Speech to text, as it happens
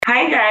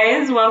Hi,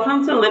 guys.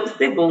 Welcome to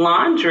Lipstick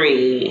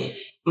Laundry.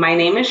 My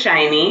name is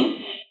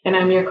Shiny. And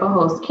I'm your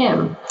co-host,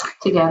 Kim.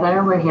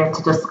 Together, we're here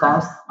to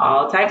discuss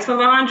all types of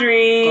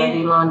laundry,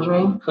 dirty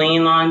laundry,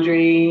 clean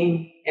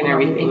laundry, and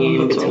everything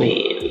in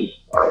between.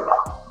 There we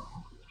go.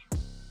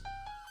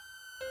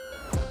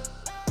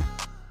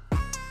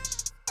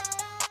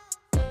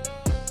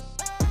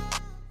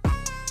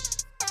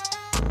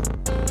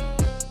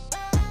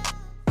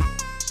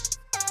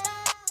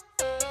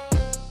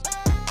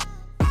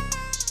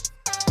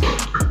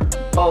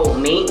 Oh,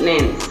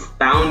 maintenance,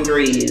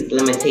 boundaries,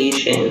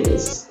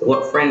 limitations.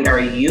 What friend are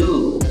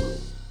you?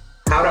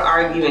 How to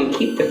argue and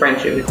keep the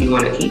friendship if you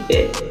want to keep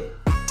it.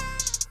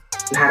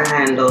 And how to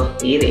handle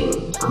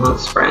hating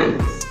amongst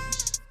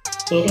friends.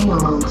 Hating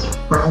amongst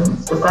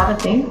friends? Is that a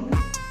thing?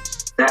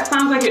 That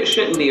sounds like it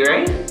shouldn't be,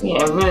 right?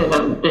 Yeah, it really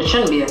doesn't. It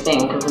shouldn't be a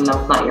thing because then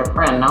that's not your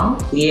friend, no?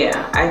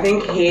 Yeah, I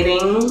think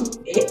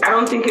I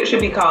don't think it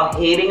should be called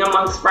hating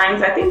amongst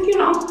friends. I think,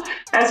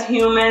 as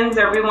humans,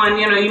 everyone,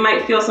 you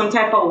might feel some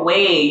type of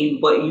way,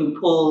 but you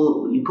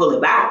pull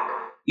it back.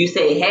 You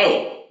say,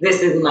 hey,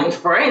 this is my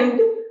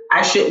friend.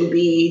 I shouldn't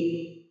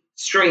be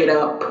straight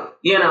up,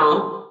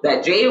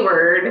 that J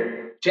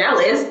word,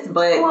 jealous,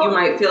 but you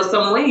might feel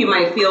some way. You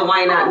might feel,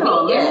 why not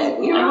me yet?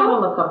 I gotta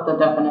look up the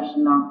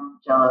definition of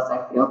jealous,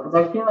 because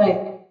I feel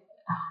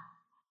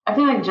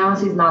like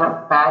jealousy is not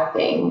a bad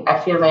thing. I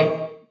feel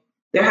like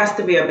there has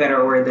to be a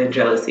better word than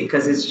jealousy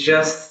because it's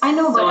just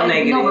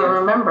negative. No, but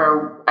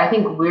remember, I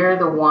think we're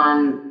the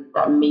one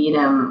that made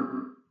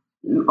him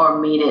or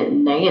made it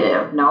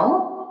negative,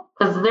 no?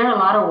 Because there are a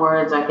lot of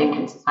words, I think,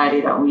 in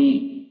society that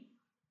we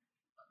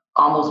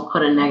almost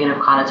put a negative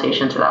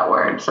connotation to that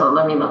word. So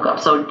let me look up.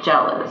 So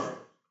jealous,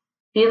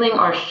 feeling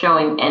or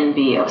showing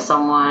envy of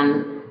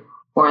someone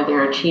or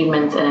their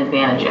achievements and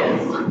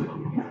advantages.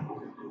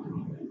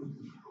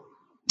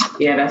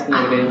 Yeah, that's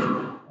negative.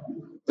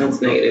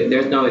 That's negative.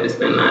 There's no way to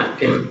spin that,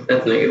 Kim.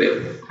 That's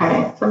negative. All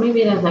right, so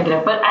maybe it is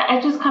negative, but I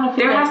just kind of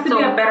feel there has to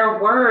be a better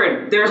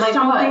word. There's like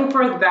something what?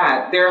 For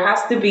that. There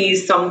has to be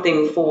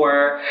something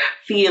for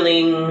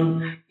feeling,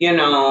 no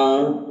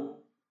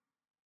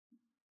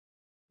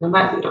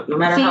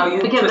matter how you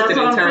twist it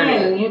and turn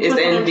it, it's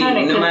envy.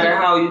 No matter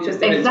how you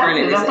twist it and turn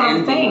it, it's that's what envy.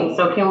 I'm saying.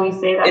 So can we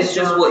say that it's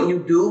just what you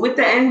do with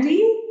the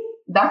envy?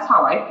 That's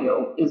how I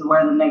feel, is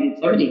where the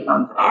negativity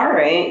comes in. All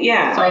right,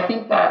 yeah. So I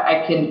think that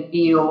I can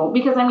feel,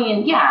 because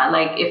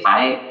like if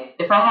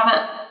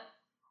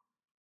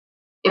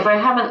I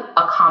haven't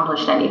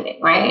accomplished anything,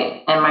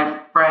 right? And my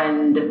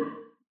friend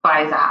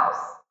buys a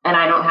house and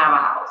I don't have a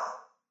house,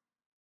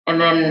 and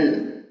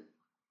then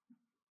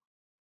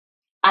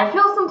I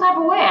feel some type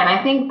of way, and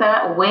I think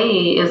that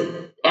way is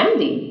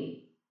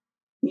envy.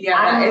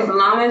 Yeah, as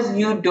long as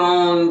you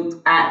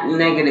don't act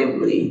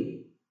negatively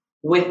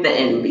with the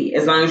envy,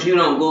 as long as you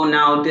don't go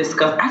now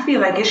discuss. I feel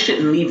like it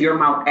shouldn't leave your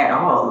mouth at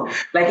all.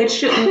 Like it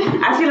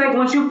shouldn't. I feel like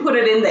once you put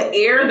it in the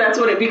air, that's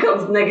when it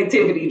becomes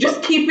negativity.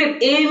 Just keep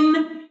it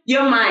in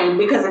your mind,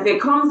 because if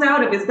it comes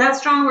out, if it's that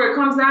strong where it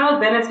comes out,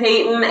 then it's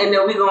hating, and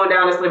then we going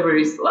down a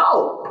slippery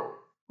slope.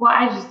 Well,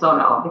 I just don't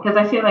know, because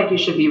I feel like you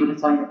should be able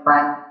to tell your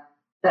friend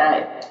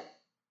that.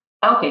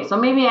 Okay, so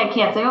maybe I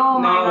can't say, oh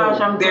my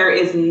gosh, there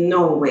is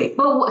no way.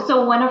 But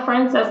so when a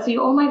friend says to you,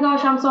 oh my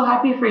gosh, I'm so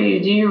happy for you,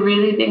 do you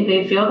really think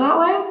they feel that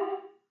way?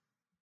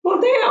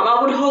 Well, damn, I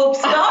would hope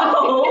so.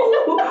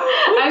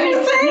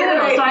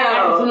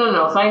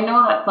 So I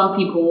know that some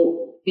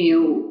people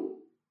feel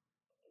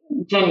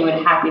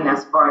genuine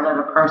happiness for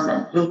another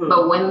person,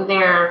 but when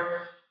they're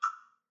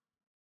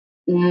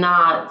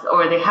not,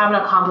 or they haven't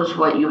accomplished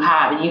what you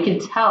have, and you can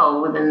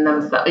tell within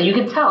themselves, you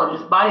can tell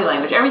just body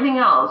language, everything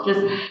else, just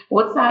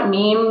what's that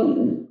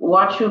meme,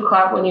 watch you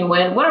clap when you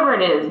win, whatever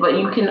it is, but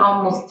you can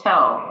almost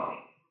tell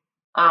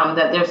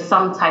that there's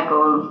some type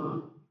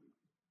of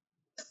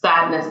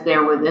sadness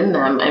there within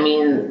them. I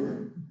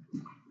mean,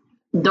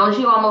 don't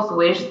you almost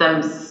wish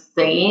them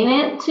saying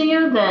it to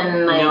you?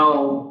 Then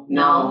no.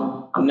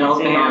 Okay, no,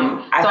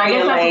 fam. So I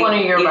guess that's one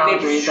of your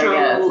boundaries, I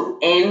guess.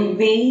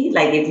 Envy,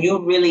 like if you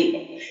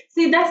really...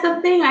 See, that's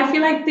the thing. I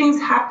feel like things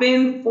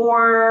happen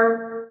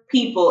for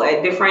people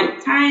at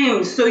different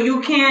times. So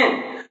you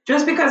can't...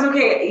 Just because,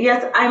 okay,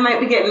 yes, I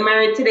might be getting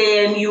married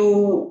today and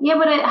you... Yeah,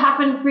 but it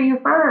happened for you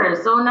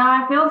first. So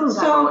now I feel some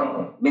type of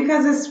way.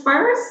 Because it's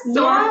first?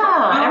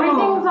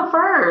 Everything's a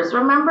first.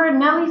 Remember,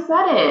 Nelly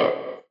said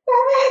it.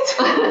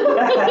 Two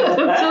is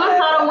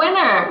not a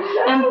winner,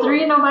 and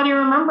three nobody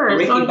remembers.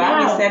 Ricky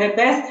Bobby said it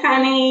best,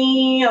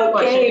 honey.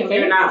 Okay, if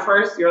you're not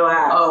first, you're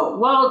last. Oh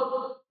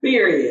well,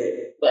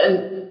 period.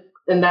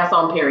 And that's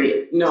on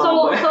period. No.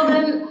 So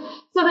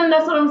then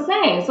that's what I'm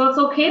saying. So it's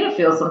okay to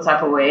feel some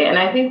type of way, and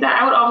I think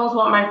that I would almost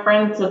want my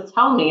friend to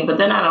tell me, but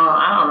then I don't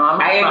know.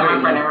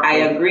 I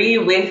agree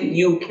with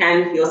you.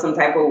 Can feel some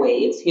type of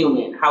way. It's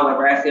human.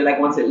 However, I feel like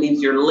once it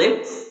leaves your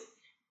lips,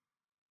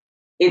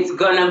 it's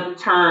gonna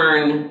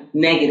turn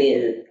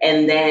negative,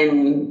 and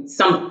then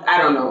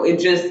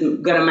it's just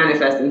gonna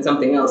manifest in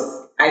something else.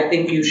 I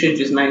think you should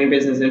just mind your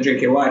business and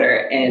drink your water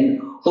and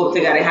Hope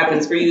to God it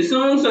happens for you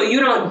soon so you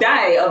don't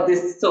die of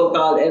this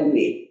so-called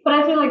envy. But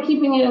I feel like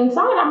keeping it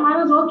inside, I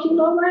might as well keep it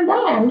over and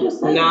die. I'm just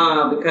saying.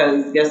 Nah,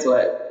 because guess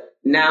what?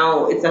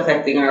 Now it's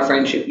affecting our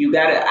friendship.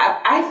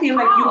 I feel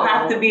like you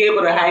have to be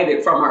able to hide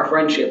it from our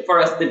friendship for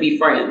us to be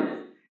friends.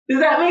 Does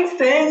that make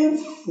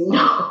sense?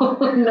 No,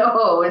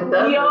 it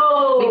doesn't.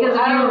 Because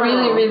if you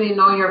really, really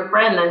know your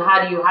friend, then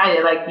how do you hide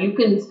it? Like, you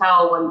can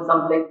tell when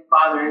something's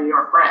bothering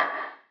your friend.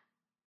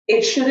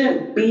 It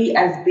shouldn't be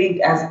as big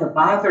as to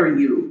bother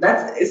you.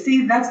 That's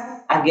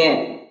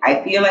again,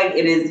 I feel like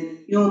it is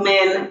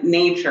human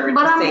nature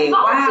to say,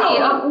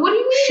 wow, what do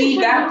you mean? She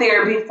got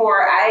there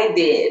before I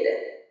did.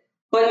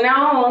 But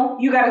now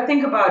you got to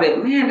think about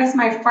it. Man, that's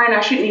my friend.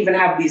 I shouldn't even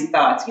have these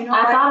thoughts. You know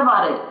I thought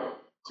about it.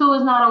 2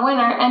 is not a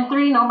winner, and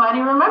 3, nobody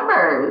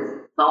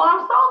remembers. So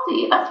I'm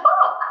salty as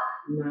fuck.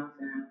 No.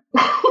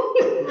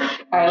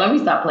 All right, let me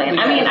stop playing.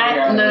 No.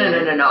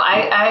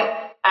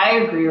 I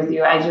agree with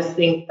you. I just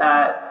think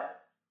that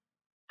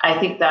I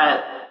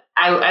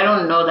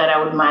don't know that I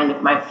would mind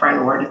if my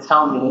friend were to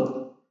tell me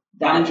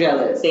that I'm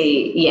jealous.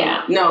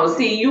 Yeah. No,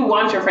 see, you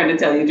want your friend to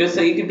tell you just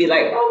so you could be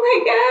like, oh my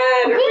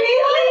God, really?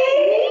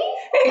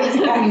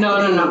 Exactly. No.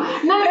 That's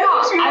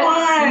what you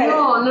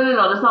want.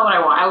 No. That's not what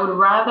I want. I would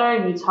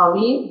rather you tell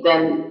me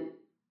than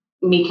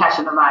me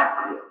catching the vibe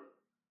from you.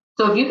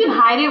 So if you can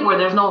hide it where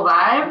there's no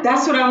vibe,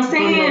 that's what I'm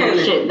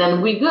saying.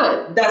 Then we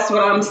good. That's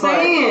what I'm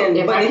saying.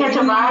 If I catch a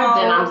vibe,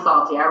 then I'm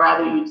salty. I'd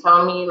rather you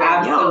tell me, like,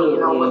 absolutely.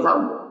 yo, what's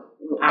up?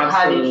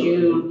 How did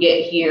you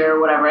get here,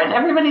 or whatever? And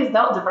everybody's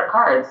dealt different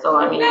cards. So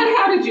I mean, not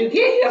how did you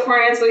get here,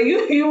 friend? So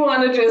you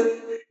want to just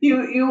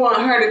you want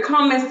her to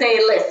come and say,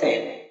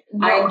 listen,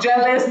 I'm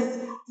jealous.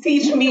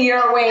 Teach me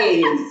your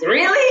ways.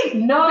 Really?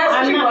 No,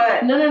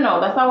 No.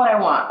 That's not what I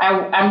want.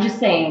 I'm just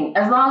saying,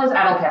 as long as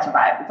I don't catch a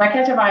vibe. If I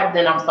catch a vibe,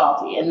 then I'm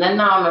salty, and then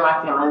now I'm in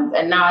my feelings,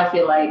 and now I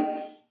feel like,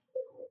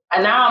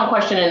 and now I'm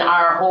questioning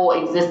our whole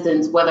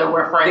existence, whether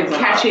we're friends. The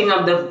catching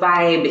of the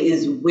vibe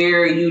is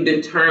where you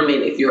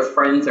determine if you're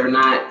friends or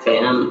not,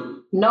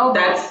 fam. No,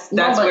 that's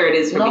where it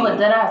is for me. No, but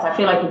deadass, I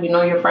feel like if you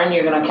know your friend,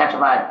 you're gonna catch a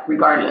vibe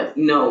regardless.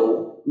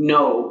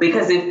 No,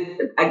 because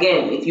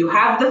if you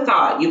have the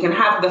thought, you can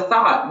have the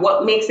thought.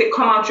 What makes it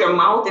come out your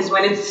mouth is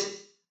when it's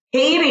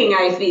hating,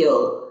 I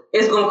feel.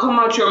 It's going to come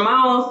out your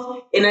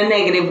mouth in a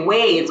negative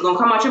way. It's going to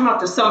come out your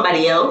mouth to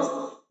somebody else.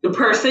 The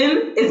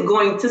person is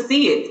going to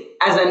see it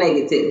as a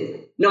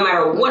negative, no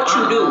matter what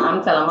you do.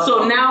 I'm telling my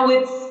mom.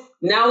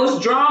 Now it's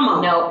drama.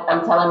 No,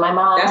 I'm telling my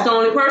mom. That's the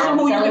only person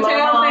who you can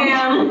tell,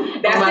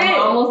 fam. That's my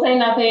mom will say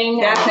nothing.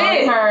 That's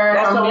it.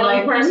 That's the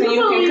only person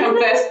you can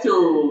confess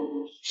to.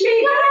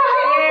 She got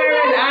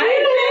hair and I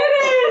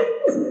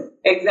did it.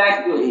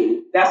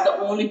 Exactly. That's the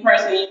only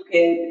person you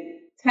can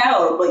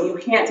tell, but you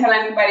can't tell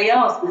anybody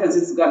else because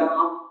it's going to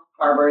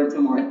harbor into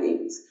more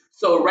things.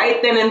 So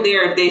right then and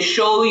there, if they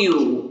show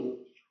you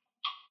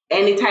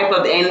any type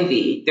of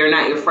envy, they're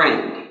not your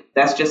friend.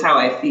 That's just how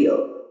I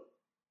feel.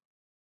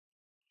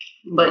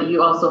 But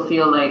you also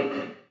feel like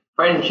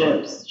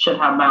friendships should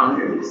have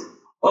boundaries.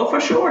 Oh, for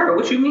sure.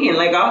 What you mean?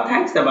 Like all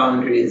types of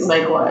boundaries.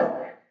 Like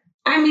what?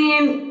 I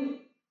mean,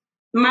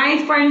 my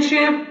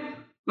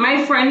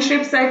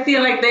friendships, I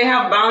feel like they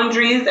have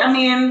boundaries. I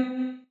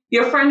mean,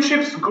 your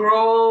friendships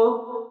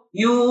grow.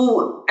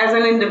 You, as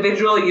an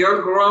individual,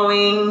 you're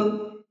growing.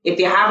 If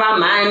you have a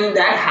man,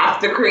 that have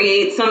to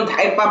create some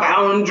type of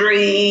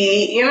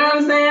boundary. You know what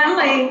I'm saying?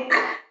 Like,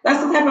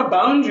 that's the type of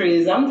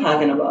boundaries I'm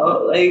talking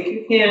about. Like,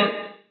 you can't,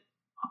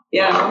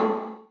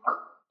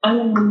 I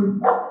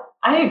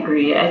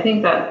agree. I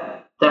think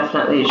that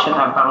definitely should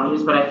have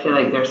boundaries, but I feel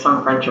like there's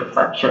some friendships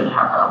that shouldn't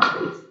have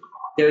boundaries.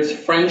 There's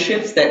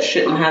friendships that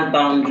shouldn't have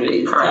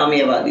boundaries. Correct. Tell me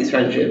about these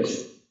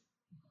friendships.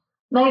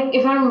 Like,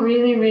 if I'm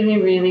really,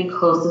 really, really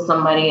close to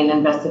somebody and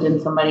invested in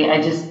somebody, I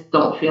just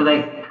don't feel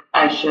like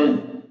I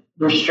should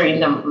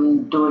restrain them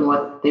from doing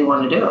what they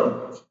want to do.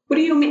 What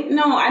do you mean?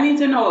 No, I need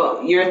to know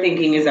what your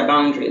thinking is a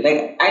boundary.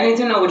 Like, I need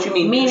to know what you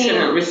mean. You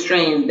shouldn't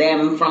restrain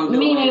them from doing.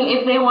 Meaning,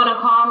 if they want to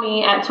call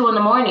me at 2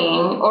 a.m.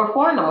 or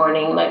 4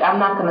 a.m, like, I'm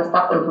not going to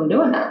stop them from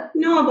doing that.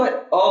 No,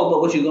 but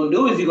what you're going to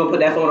do is you're going to put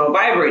that phone on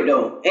vibrate,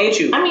 though, ain't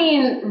you? I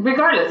mean,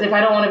 regardless, if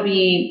I don't want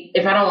to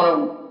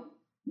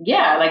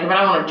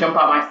jump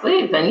out my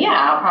sleep, then yeah,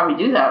 I'll probably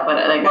do that. But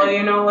well,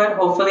 you know what?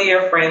 Hopefully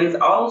your friends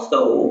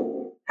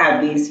also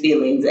have these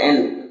feelings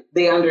and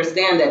they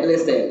understand that,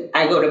 listen,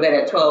 I go to bed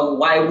at 12.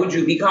 Why would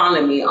you be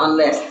calling me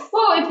unless if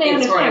they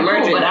it's for an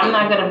emergency? But I'm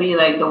not going to be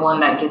like the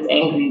one that gets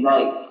angry,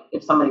 like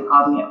if somebody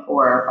calls me at 4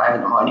 or 5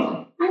 in the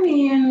morning. I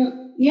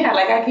mean, yeah,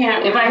 like I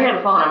can't. If I hear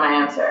the phone, I might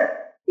answer.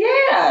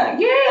 Yeah.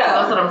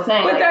 That's what I'm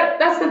saying. But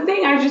that's the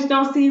thing. I just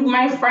don't see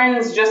my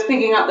friends just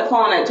picking up the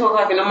phone at 2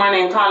 o'clock in the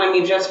morning and calling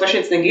me just for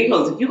shits and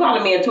giggles. If you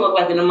calling me at 2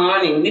 o'clock in the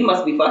morning, we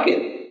must be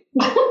fucking.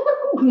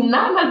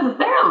 Not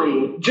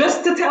necessarily.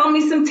 Just to tell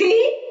me some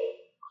tea?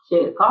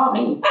 Shit, call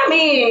me. I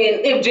mean,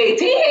 if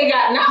JT ain't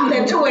got out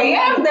at 2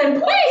 a.m.,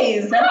 then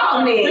please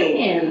call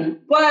me.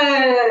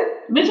 But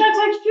bitch, I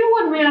text you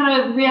when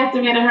Rihanna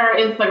reactivated her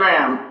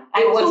Instagram.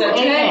 It was a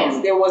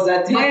text. There was a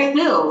text. But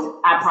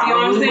still, I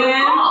probably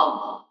would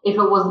call.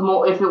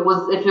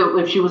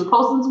 if she was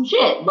posting some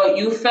shit. But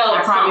you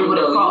felt something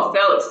though. You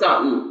felt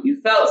something.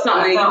 You felt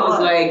something. You was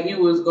like you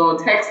was gonna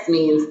text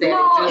me instead.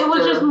 No, it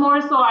was just more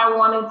so I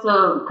wanted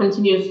to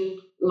continue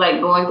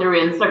like going through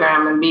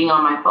Instagram and being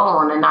on my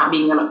phone and not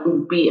be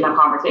in a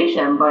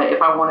conversation. But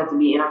if I wanted to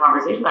be in a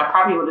conversation, I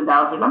probably would have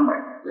dialed your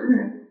number.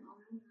 Mm-hmm.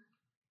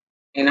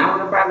 And I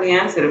would have probably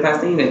answered if I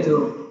seen it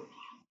too.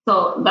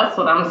 So that's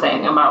what I'm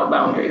saying about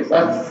boundaries.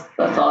 That's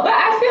all. But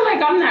I feel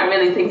like I'm not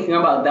really thinking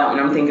about that when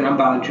I'm thinking of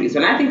boundaries.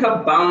 When I think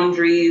of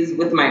boundaries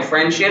with my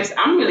friendships,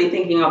 I'm really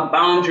thinking of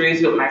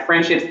boundaries with my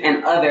friendships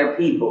and other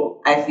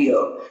people, I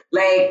feel.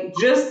 Like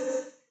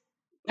just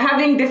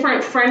having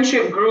different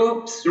friendship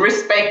groups,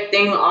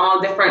 respecting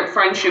all different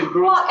friendship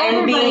groups,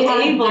 and being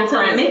able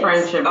to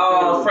mix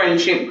all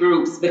friendship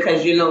groups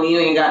because you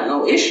ain't got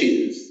no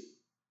issues.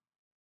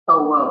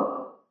 Oh,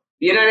 whoa.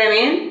 You know what I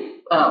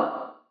mean? Oh.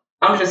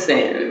 I'm just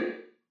saying.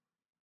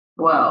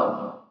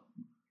 Well,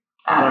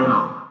 I don't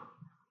know.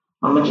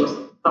 I'm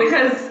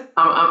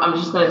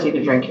just gonna take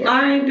a drink here.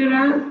 I do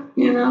that.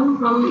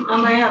 I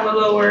might have a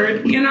little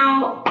word.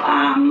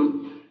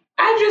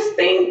 I just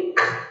think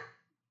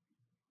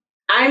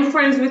I'm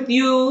friends with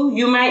you.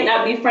 You might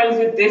not be friends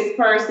with this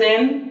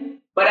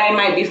person, but I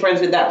might be friends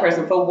with that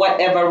person for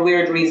whatever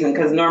weird reason.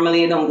 Because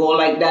normally it don't go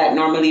like that.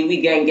 Normally we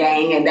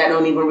gang, and that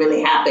don't even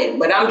really happen.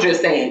 But I'm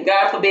just saying,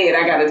 God forbid,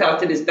 I got to talk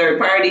to this third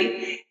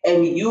party.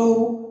 And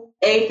you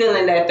ain't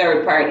feeling that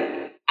third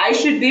party. I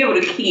should be able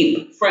to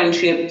keep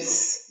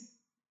friendships,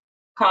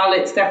 call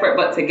it separate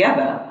but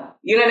together.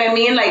 You know what I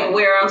mean? Like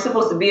where I'm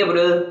supposed to be able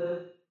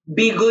to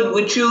be good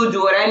with you,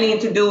 do what I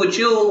need to do with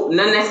you,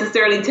 not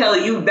necessarily tell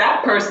you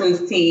that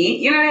person's tea.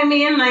 You know what I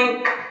mean?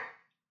 Like,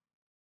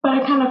 but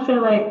I kind of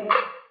feel like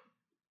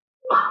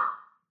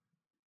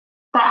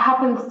that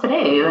happens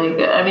today. Like,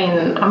 I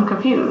mean, I'm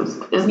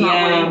confused. It's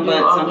not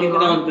but some people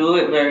don't do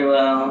it very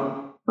well.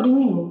 What do you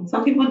mean?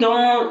 Some people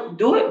don't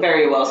do it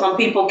very well. Some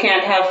people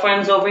can't have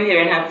friends over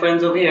here and have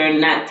friends over here and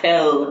not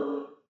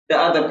tell the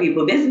other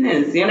people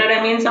business. You know what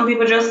I mean? Some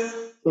people just...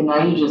 So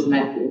now you just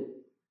messy.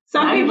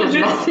 Some people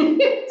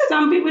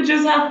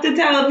just have to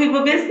tell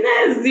people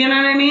business. You know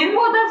what I mean?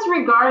 Well, that's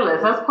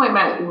regardless. That's point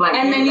back. Like,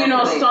 and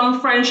then, some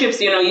friendships,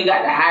 you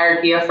got the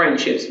hierarchy of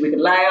friendships. We could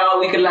lie all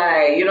we could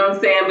lie. You know what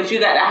I'm saying? But you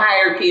got the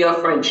hierarchy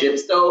of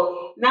friendships.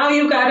 So now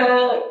you got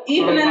to,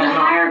 even in the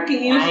hierarchy,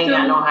 you ain't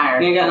got no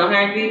hierarchy. You ain't got no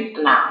hierarchy?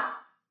 Nah.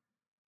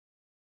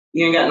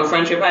 You ain't got no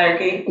friendship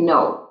hierarchy?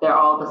 No, they're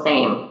all the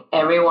same.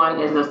 Everyone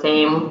is the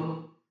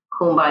same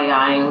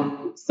kumbaya.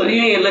 So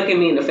you ain't looking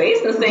me in the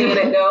face and saying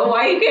it though.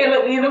 Why you can't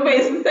look me in the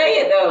face and say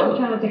it though? I'm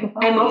trying to take a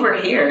photo. I'm over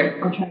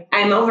here.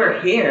 I'm over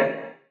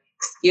here.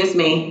 Excuse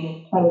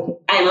me.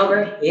 I'm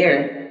over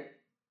here.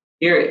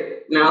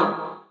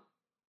 No?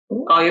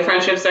 All your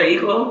friendships are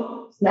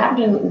equal? Snap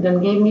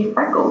them gave me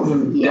freckles.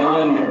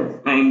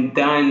 I'm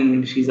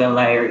done. She's a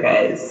liar,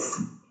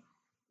 guys.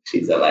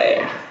 She's a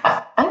liar.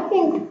 I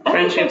think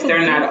friendships,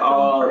 they're not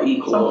all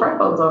equal. Some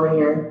freckles over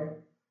here.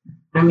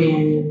 I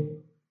mean...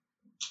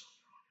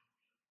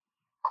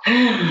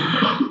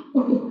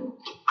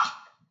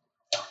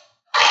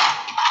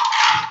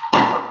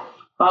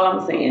 All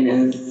I'm saying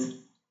is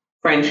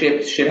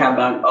friendships should have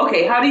boundaries.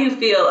 Okay, how do you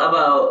feel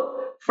about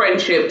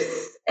friendships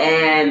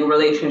and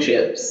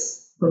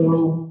relationships? What do you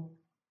mean?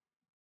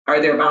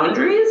 Are there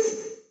boundaries?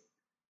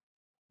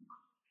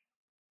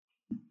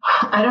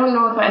 I don't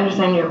know if I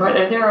understand your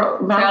question. Are there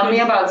boundaries? Tell me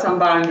about some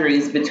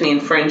boundaries between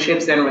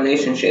friendships and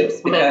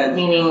relationships.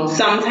 Because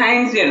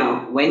sometimes,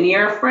 when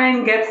your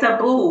friend gets a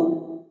boo,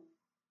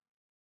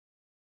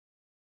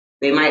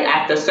 they might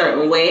act a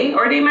certain way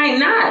or they might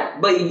not,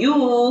 but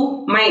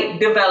you might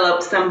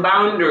develop some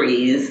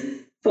boundaries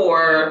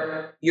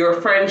for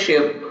your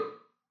friendship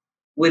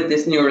with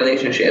this new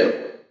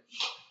relationship.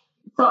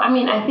 So, I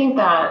mean, I think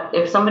that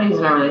if somebody's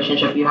in a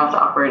relationship, you have to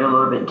operate a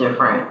little bit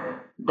different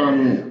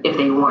than if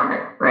they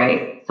weren't,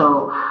 right?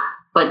 So,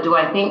 but do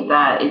I think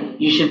that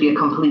you should be a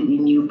completely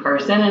new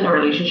person in a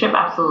relationship?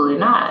 Absolutely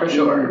not. For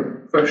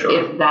sure.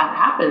 If that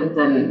happens,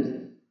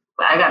 then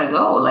I gotta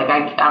go. Like,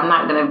 I'm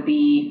not gonna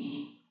be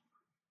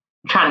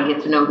trying to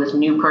get to know this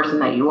new person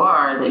that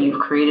you've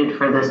created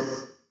for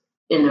this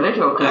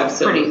individual, because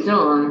pretty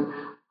soon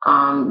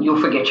you'll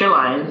forget your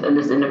lines and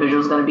this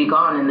individual's going to be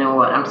gone, and then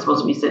what? I'm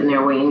supposed to be sitting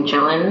there waiting,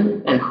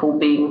 chilling, and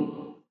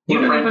hoping you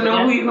don't even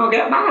know who you're going to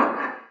get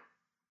back.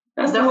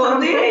 That's the whole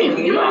thing.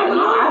 You don't even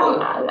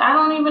know. I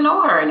don't even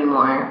know her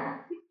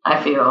anymore,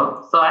 I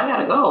feel. So I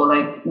gotta go.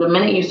 Like, the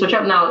minute you switch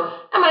up. Now,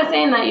 am I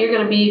saying that you're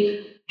going to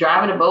be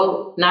driving a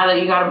boat now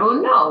that you got a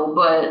boat? No,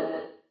 but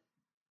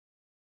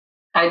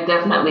I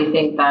definitely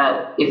think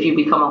that if you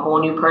become a whole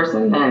new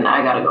person, then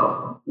I gotta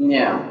go.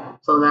 Yeah.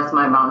 So that's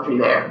my boundary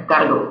there.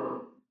 Gotta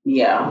go.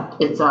 Yeah.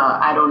 It's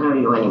I don't know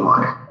you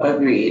anymore.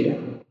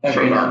 Agreed.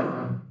 Straight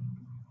up.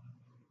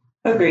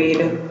 Agreed.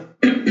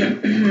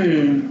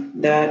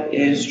 That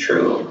is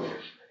true.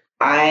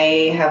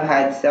 I have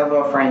had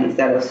several friends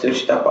that have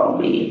switched up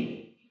on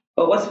me.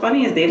 But what's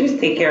funny is they just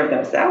take care of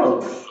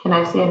themselves. Can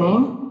I say a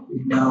name?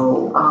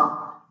 No.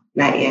 Oh.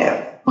 Not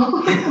yet.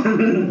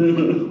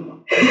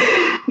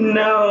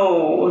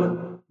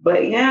 No.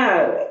 But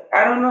yeah,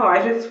 I don't know.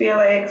 I just feel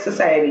like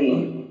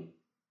society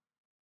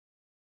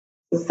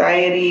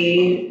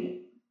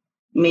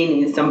may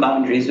need some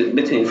boundaries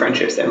between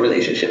friendships and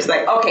relationships.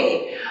 Like,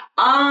 okay,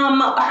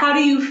 how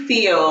do you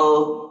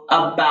feel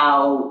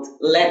about,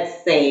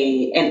 let's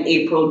say, an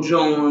April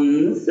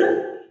Jones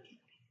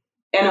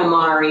and a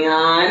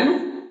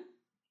Marion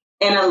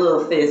and a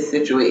Lil Fizz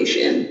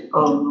situation?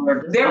 Oh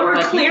Lord, there were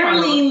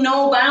clearly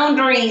no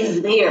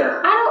boundaries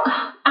there.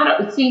 I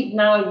don't see.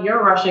 Now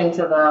you're rushing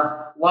to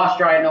the wash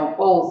dry no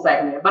fold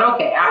segment, but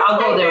okay, I'll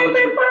go there with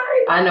you.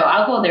 I know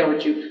I'll go there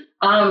with you.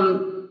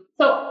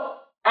 So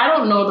I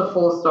don't know the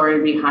full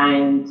story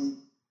behind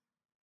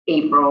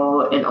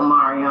April and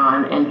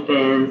Omarion and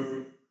Fizz,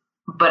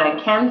 but I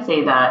can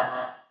say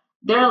that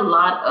there are a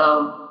lot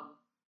of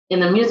in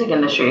the music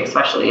industry,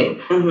 especially,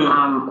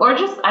 or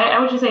just I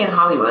would just say in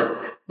Hollywood,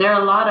 there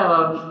are a lot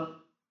of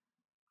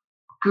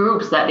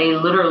groups that they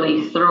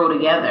literally throw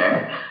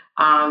together.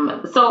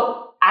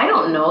 So I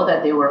don't know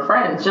that they were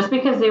friends. Just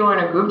because they were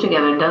in a group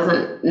together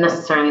doesn't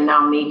necessarily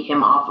now make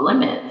him off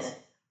limits.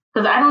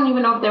 Because I don't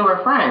even know if they were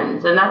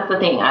friends, and that's the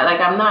thing.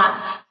 I'm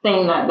not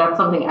saying that that's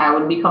something I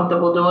would be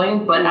comfortable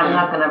doing, but I'm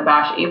not gonna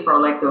bash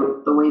April like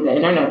the way the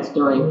internet's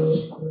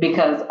doing,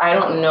 because I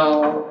don't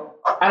know.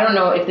 I don't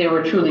know if they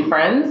were truly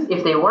friends.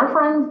 If they were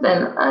friends,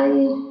 then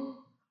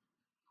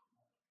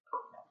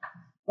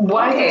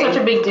why is it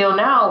such a big deal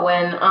now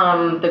when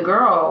the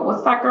girl,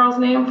 what's that girl's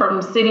name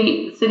from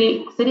City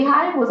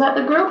High? Was that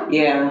the group?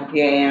 Yeah.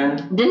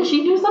 Didn't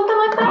she do something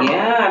like that?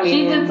 Yeah, I mean,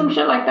 she did some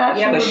shit like that.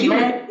 Yeah,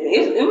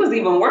 it was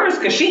even worse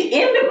because she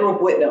in the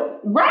group with them.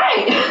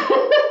 Right.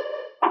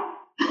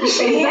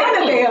 She in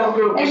the damn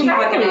group.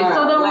 Exactly.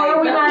 So then why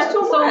are we not?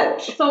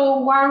 So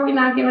why are we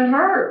not giving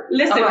her?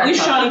 Listen, we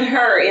shunned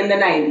her in the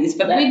 90s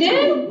for that. We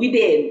did. We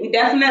did. We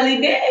definitely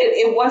did.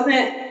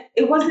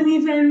 It wasn't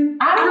even.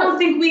 I don't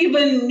think we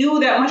even knew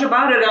that much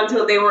about it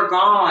until they were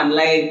gone.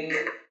 Like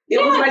it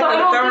was like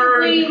the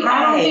third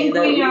high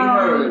that we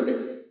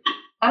heard.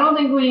 I don't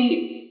think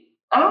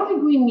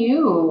we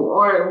knew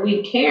or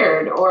we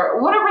cared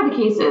or whatever the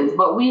case is,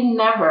 but we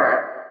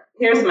never.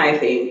 Here's my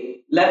thing.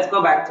 Let's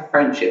go back to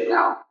friendship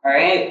now. All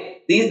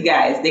right, these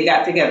guys, they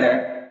got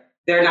together.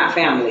 They're not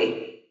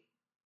family.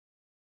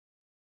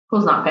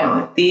 Who's not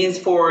family? These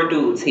 4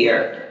 dudes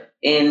here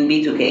in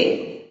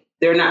B2K.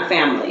 They're not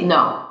family.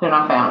 No, they're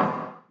not family.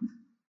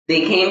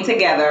 They came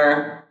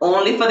together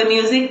only for the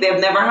music. They've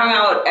never hung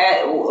out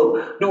at.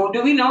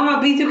 Do we know how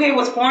B2K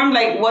was formed?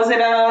 Like, was it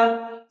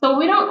a? So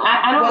we don't.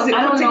 I don't. Was it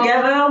put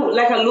together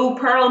like a Lou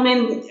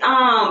Pearlman,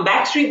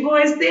 Backstreet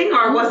Boys thing,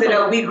 or was it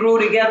a we grew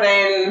together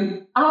and?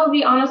 I'll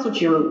be honest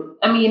with you.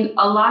 I mean,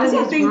 a lot of these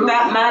groups.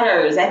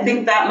 I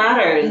think that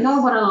matters.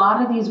 No, but a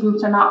lot of these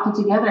groups are not put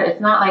together. It's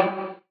not like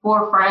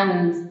 4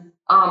 friends.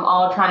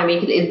 All trying to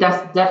make it.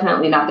 That's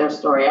definitely not their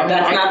story. I mean,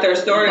 that's not their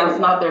story. That's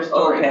not their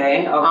story.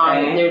 Okay.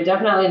 They're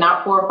definitely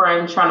not 4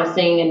 friends trying to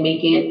sing and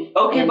make it.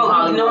 Okay, but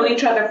Hollywood. We've known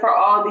each other for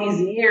all these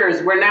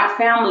years. We're not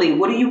family.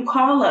 What do you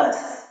call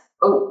us?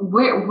 Oh,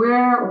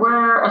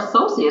 we're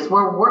associates.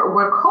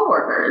 We're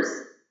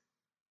coworkers.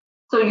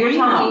 So you're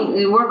telling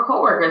me we're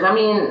coworkers. I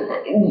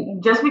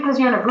mean, just because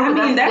you're in a group.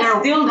 I mean, that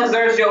still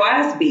deserves your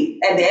ass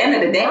beat at the end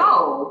of the day.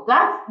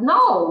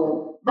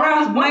 No.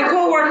 Bruh, my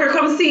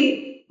coworker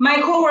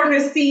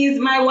sees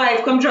my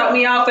wife come drop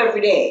me off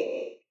every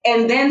day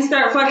and then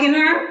start fucking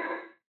her.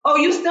 Oh,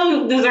 you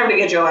still deserve to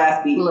get your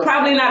ass beat. Listen.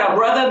 Probably not a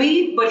brother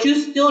beat, but you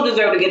still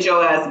deserve to get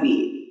your ass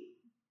beat.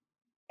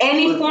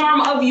 Any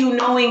form of you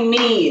knowing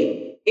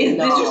me is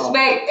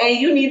disrespect and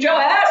you need your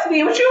ass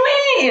beat. What you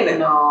mean?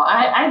 No,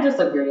 I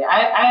disagree.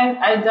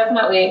 I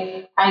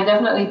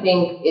definitely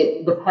think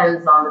it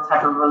depends on the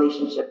type of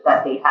relationship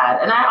that they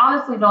had. And I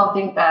honestly don't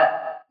think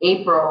that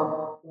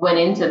April went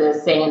into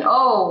this saying,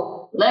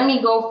 oh, let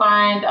me go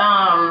find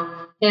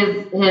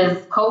his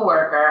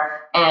coworker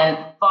and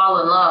fall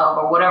in love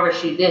or whatever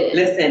she did.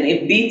 Listen,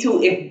 if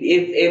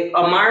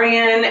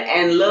Omarion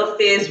and Lil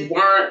Fizz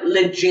weren't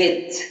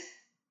legit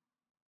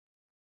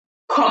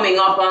coming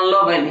up on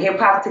Love and Hip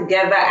Hop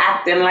together,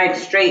 acting like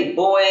straight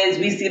boys,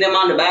 we see them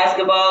on the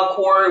basketball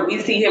court,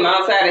 we see him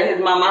outside of his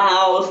mama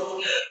house,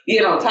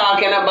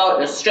 talking about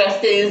the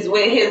stresses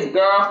with his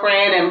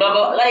girlfriend and blah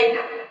blah. Like,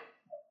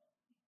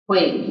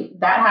 wait,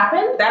 that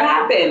happened? That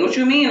happened. What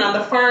you mean? On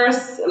the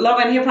first Love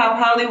and Hip Hop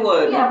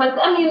Hollywood. Yeah, but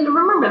I mean,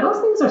 remember,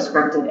 those things are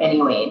scripted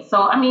anyway.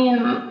 So, I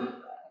mean,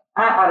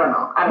 I don't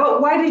know.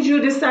 But why did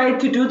you decide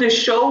to do this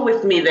show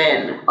with me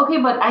then? Okay,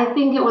 but I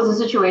think it was a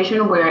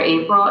situation where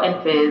April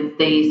and Fizz,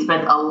 they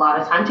spent a lot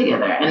of time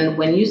together. And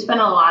when you spend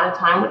a lot of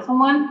time with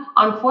someone,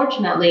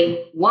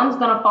 unfortunately, one's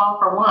going to fall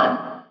for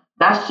one.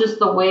 That's just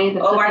the way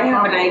the I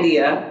have an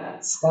idea.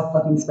 Stop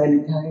fucking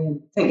spending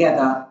time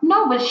together.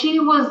 No, but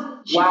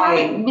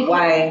Why?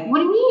 Why? What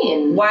do you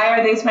mean? Why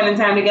are they spending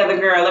time together,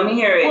 girl? Let me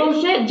hear it.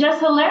 Well, shit, Just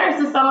Hilarious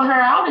is selling her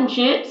out and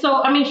shit.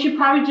 So, I mean, she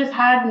probably just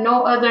had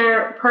no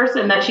other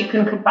person that she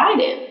can confide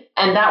in.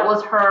 And that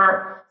was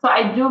her. So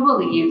I do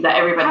believe that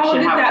everybody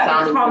should have a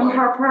sounding board. How did that become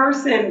her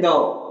person,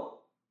 though?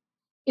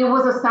 It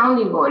was a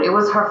sounding board. It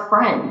was her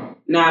friend.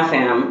 Nah,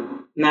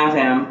 fam.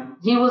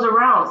 He was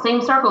around,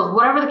 same circles,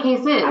 whatever the case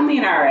is. I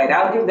mean, all right,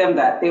 I'll give them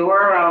that. They were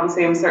around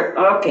same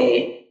circle.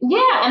 Okay.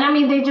 Yeah, and I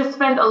mean, they just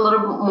spent a little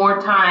bit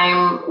more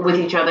time with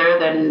each other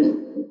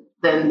than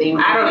they.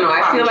 I don't know.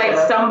 I feel like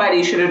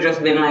somebody should have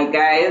just been like,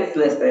 guys,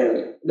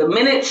 listen. The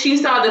minute she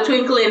saw the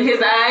twinkle in his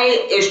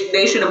eye,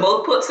 they should have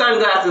both put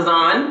sunglasses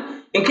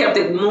on and kept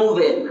it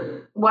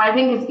moving. Well, I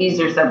think it's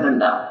easier said than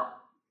done.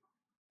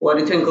 Well,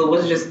 the twinkle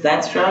was just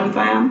that strong,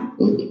 fam?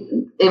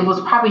 It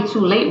was probably too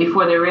late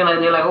before they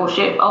realized they're like, oh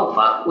shit, oh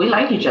fuck, we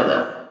like each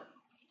other.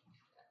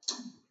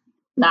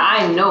 Now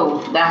I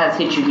know that has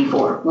hit you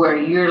before, where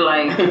you're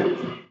like,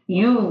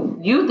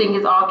 you think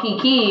it's all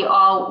kiki,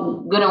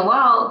 all good and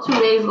well. 2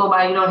 days go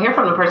by, you don't hear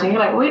from the person. You're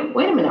like,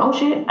 wait a minute, oh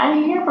shit, I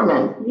didn't hear from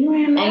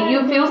him. And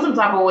you feel some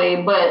type of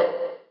way,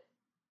 but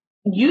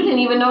you didn't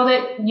even know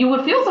that you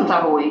would feel some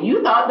type of way.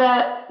 You thought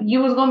that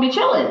you was gonna be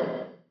chilling.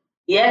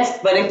 Yes,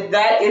 but if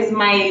that is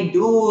my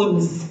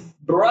dude's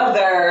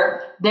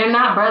brother, they're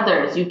not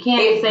brothers. You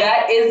can't if say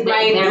that is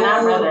my they're dude's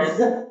not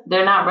brothers.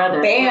 They're not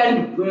brothers.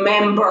 Band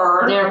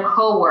member. They're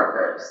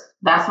co-workers.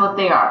 That's what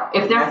they are.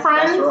 If they're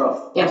friends,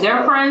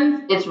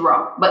 friends, it's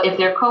rough. But if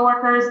they're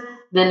co-workers,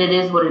 then it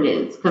is what it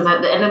is. Because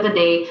at the end of the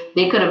day,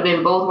 they could have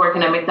been both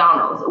working at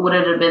McDonald's. Would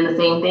it have been the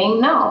same thing?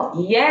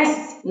 No.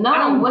 Yes. No.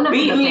 I'm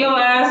beating your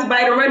ass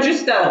by the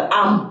register.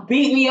 I'm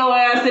beating your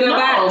ass in the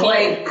back.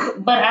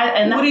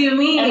 What do you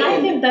mean? And I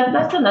think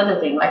that's another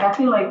thing. Like, I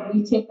feel like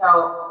we take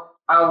out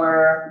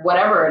our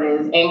whatever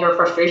it is, anger,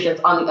 frustrations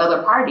on the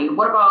other party.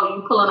 What about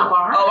you pulling up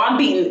on her? Oh, I'm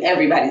beating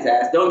everybody's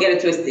ass. Don't get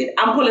it twisted.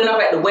 I'm pulling up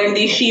at the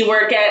Wendy's she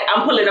work at.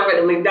 I'm pulling up at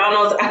the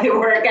McDonald's I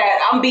work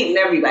at. I'm beating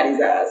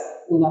everybody's ass.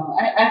 No,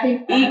 I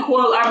think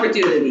equal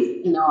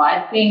opportunity. No,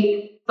 I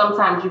think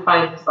sometimes you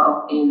find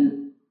yourself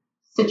in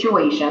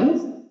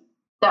situations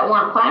that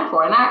weren't planned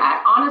for. And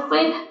I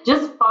honestly,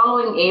 just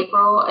following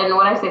April, and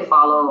when I say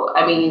follow,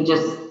 I mean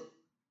just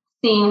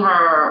seeing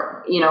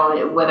her, you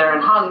know, whether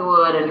in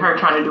Hollywood and her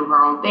trying to do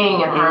her own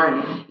thing and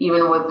her,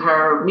 even with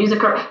her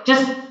music,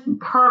 just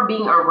her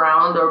being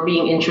around or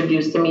being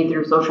introduced to me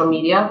through social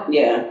media.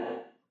 Yeah.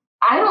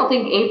 I don't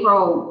think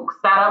April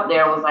sat up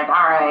there and was like, all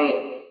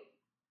right,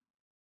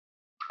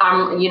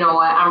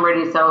 I'm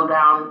ready to settle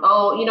down.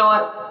 Oh, you know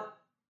what?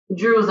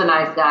 Drew's a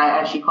nice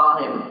guy, as she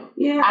called him.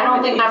 Yeah, I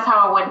don't think that's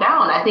how it went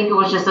down. I think it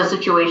was just a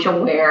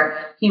situation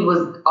where he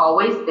was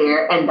always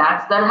there, and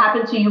that's done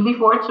happened to you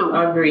before too.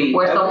 Agreed.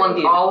 Where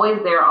someone's always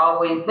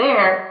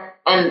there,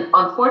 and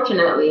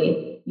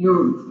unfortunately,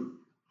 you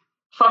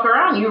fuck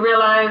around, you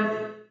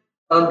realize.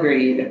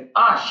 Agreed.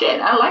 Oh shit,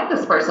 I like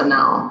this person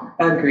now.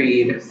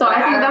 Agreed. So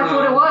I think that's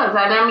what it was.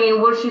 And I mean,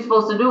 what's she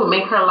supposed to do?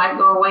 Make her life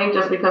go away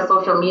just because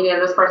social media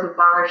and this person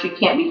saw her? She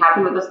can't be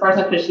happy with this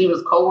person because she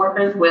was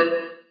co-workers with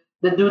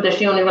the dude that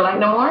she don't even like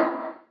no more?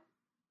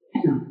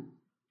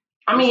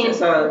 I mean,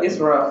 it's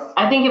rough.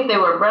 I think if they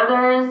were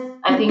brothers,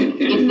 I think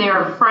if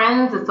they're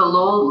friends, it's a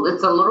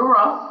little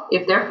rough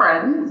if they're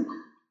friends.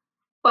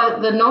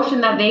 But the notion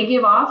that they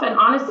give off, and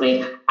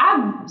honestly,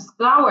 I've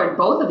scoured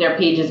both of their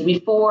pages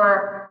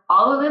before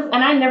all of this,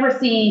 and I never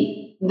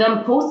see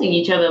them posting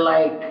each other.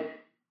 Like,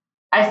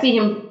 I see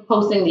him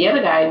posting the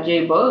other guy,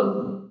 J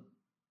Bug.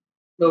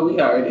 But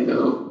we already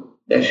know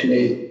that shit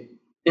ain't.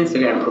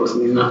 Instagram post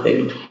means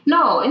nothing.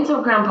 No,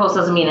 Instagram post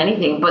doesn't mean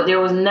anything, but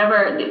you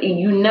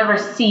never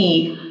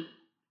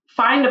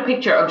find a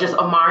picture of just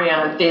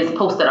Omarion and Fizz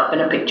posted up in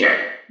a picture.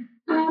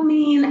 I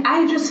mean,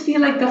 I just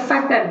feel like the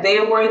fact that they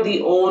were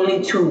the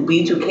only two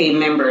B2K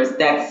members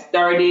that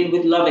started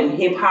with Love and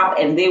Hip Hop,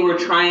 and they were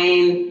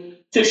trying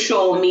to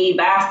show me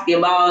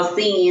basketball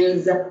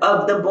scenes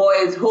of the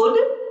boys' hood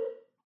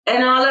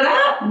and all of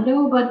that.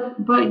 No, but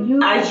you.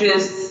 I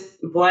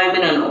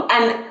don't know.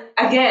 And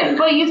again.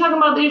 But you're talking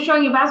about they're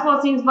showing you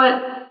basketball scenes,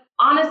 but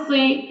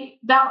honestly,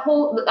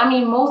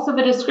 most of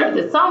it is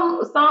scripted.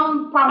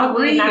 Some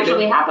probably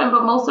naturally happen,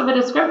 but most of it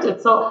is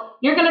scripted. So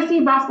you're going to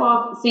see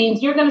basketball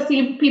scenes. You're going to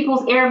see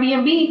people's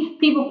Airbnb,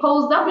 people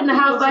posed up in the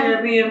house. Like,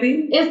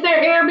 Airbnb? It's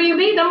their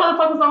Airbnb. Them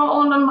motherfuckers don't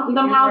own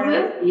them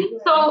houses. Right.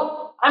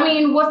 So, I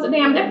mean, what's the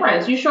damn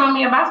difference? You showing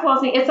me a basketball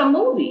scene. It's a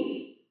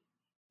movie.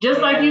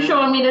 Just like you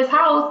showing me this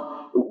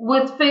house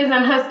with Fizz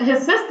and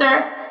his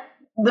sister.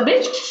 The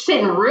bitch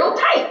sitting real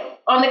tight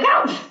on the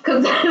couch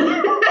because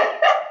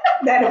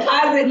that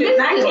deposit is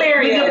not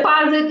clear yet. The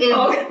deposit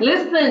is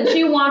listen.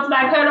 She wants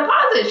back her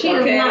deposit. She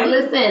does not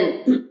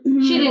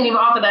listen. She didn't even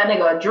offer that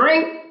nigga a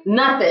drink.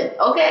 Nothing.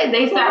 Okay,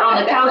 they sat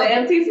on the couch. An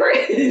empty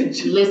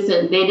fridge.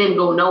 Listen, they didn't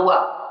go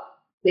nowhere.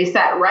 They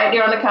sat right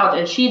there on the couch,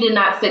 and she did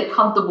not sit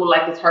comfortable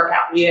like it's her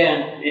couch.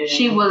 Yeah.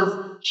 She was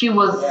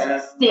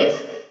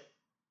stiff.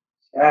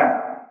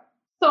 Yeah.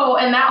 So,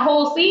 in that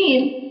whole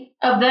scene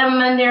of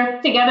them and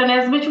their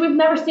togetherness, bitch, we've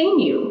never seen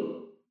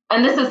you.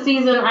 And this is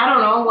season,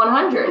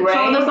 100. Right?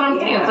 So that's what I'm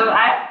saying. So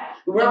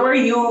where were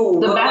you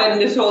when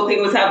this whole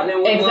thing was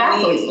happening with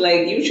Moniece?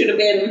 Like, you should have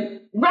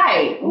been...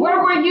 Right.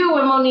 Where were you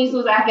when Moniece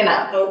was acting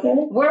up? Okay.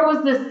 Where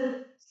was this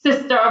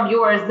sister of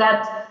yours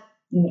that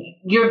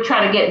you're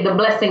trying to get the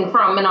blessing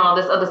from and all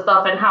this other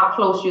stuff and how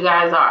close you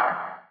guys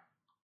are?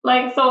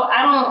 Like, so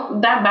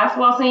that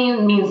basketball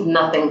scene means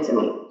nothing to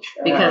me.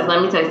 Because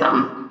let me tell you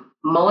something.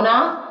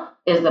 Mona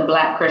is the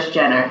Black Kris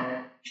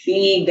Jenner.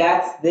 She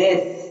got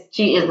this.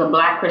 She is the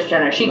Black Kris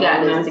Jenner. She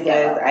got this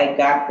together. Says, I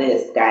got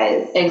this,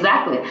 guys.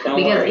 Exactly.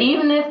 Because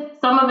even if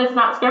some of it's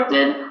not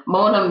scripted,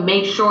 Mona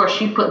makes sure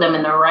she put them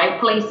in the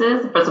right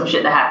places for some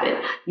shit to happen.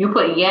 You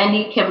put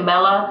Yandy,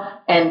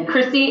 Kimbella, and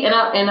Chrissy in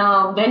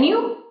a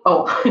venue.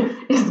 Oh,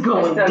 it's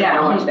going down.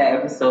 I watched that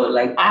episode.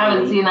 Like I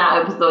haven't seen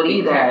that episode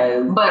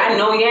either. But I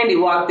know Yandy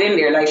walked in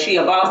there like she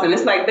a boss, and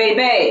it's like,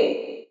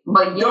 baby.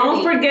 But Yandy,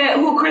 don't forget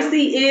who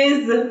Chrissy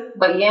is.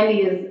 But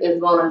Yandy is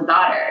Mona's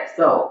daughter,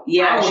 so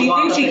yeah, she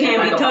thinks she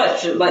can't be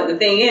touched. But the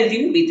thing is,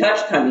 you can be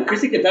touched, honey.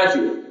 Chrissy can touch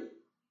you.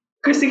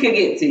 Chrissy can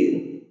get to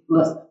you.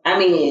 Listen, I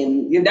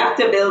mean, your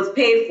doctor bill's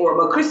paid for,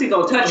 but Chrissy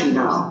gonna touch you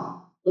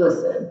now.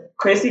 Listen,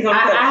 Chrissy gonna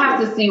touch you. I have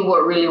to see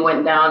what really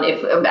went down.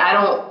 If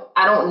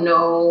I don't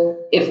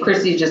know if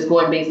Chrissy's just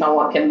going based on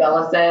what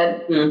Kimbella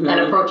said and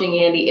approaching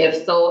Yandy.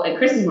 If so, and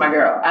Chrissy's my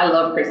girl. I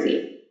love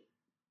Chrissy.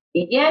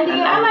 Yandy,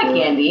 I like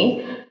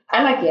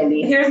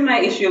Yandy. Here's my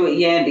issue with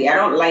Yandy. I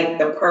don't like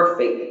the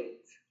perfect.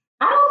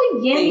 I don't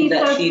think Yandy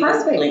does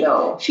perfect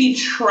though. She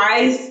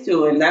tries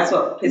to, and that's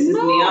what pisses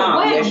me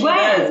off. She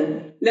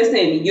does.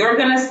 Listen, you're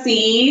gonna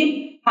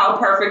see how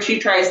perfect she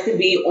tries to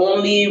be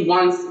only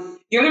once.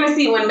 You're gonna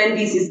see when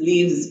Mendeecees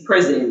leaves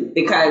prison,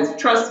 because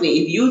trust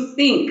me, if you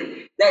think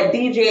that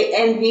DJ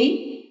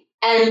Envy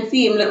and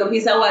Team look a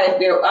piece of wife,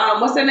 there.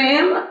 What's her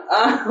name?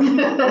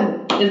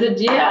 Is it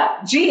Gia?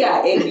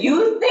 Gia. If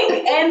you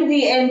think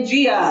Envy and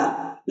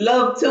Gia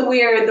love to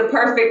wear the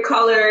perfect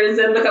colors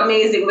and look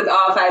amazing with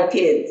all 5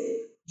 kids,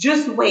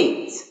 just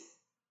wait.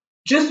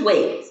 Just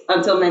wait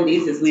until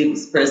Mendeecees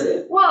leaves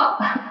prison. Well,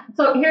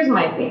 so here's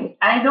my thing.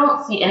 I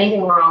don't see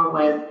anything wrong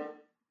with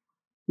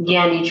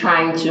Yandy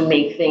trying to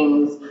make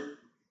things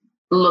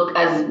look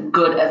as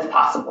good as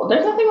possible.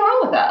 There's nothing wrong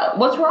with that.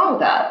 What's wrong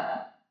with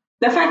that?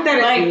 The fact that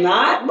it's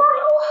not, bro.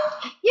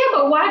 Yeah,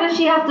 but why does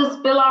she have to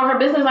spill out her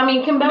business? I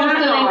mean, Kimbella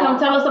still ain't come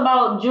tell us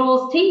about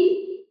Jules'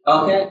 tea.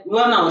 Okay.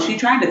 Well, no, she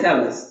tried to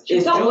tell us.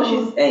 It's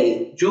Jules.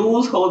 Hey,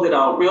 Jules hold it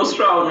all real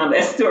strong on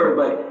that story,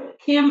 but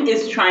Kim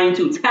is trying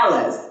to tell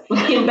us.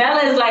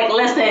 Kimbella is like,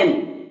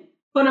 listen,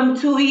 for them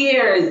 2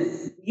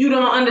 years, you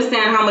don't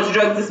understand how much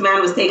drugs this man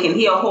was taking.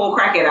 He a whole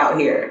crackhead out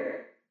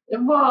here.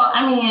 Well,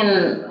 I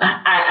mean,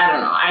 I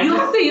don't know. You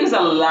have to use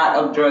a lot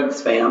of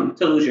drugs, fam,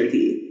 to lose your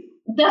teeth.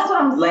 That's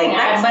what I'm saying.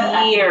 But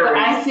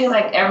I feel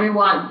like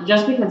everyone,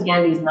 just because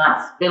Yandy's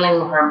not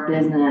spilling her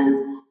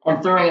business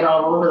and throwing it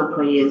all over the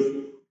place,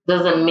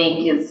 doesn't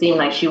make it seem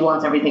like she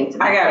wants everything to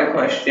be I got a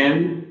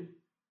question.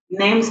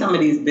 Name some of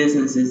these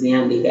businesses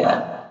Yandy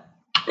got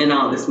and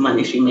all this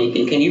money she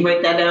making. Can you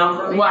break that down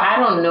for me? Well, I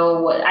don't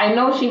know I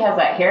know she has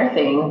that hair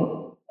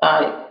thing.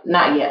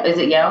 Not yet. Is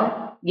it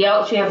Yell?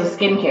 Yell, she has a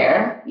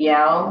skincare.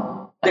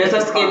 Yell. There's a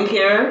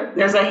skincare.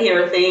 There's a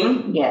hair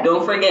thing. Yeah.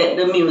 Don't forget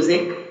the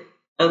music.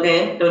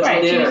 Okay, don't you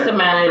dare. She used to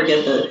manage,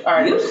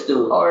 used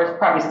to, or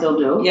probably still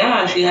do.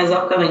 Yeah, she has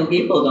upcoming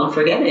people. Don't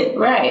forget it.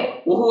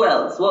 Right. Well, who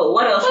else? Well,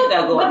 what else she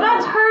got going? But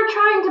that's her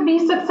trying to be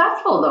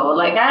successful, though.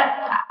 Like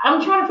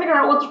I'm trying to figure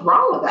out what's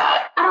wrong with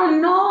that. I don't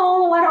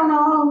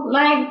know.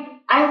 Like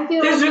I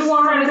feel like you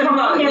want her to come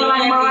out here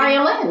like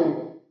Mariah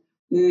Lynn.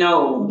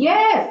 No.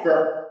 Yes.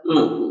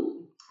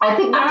 I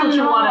think that's what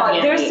you want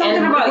to There's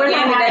something about Yandy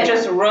that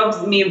just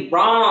rubs me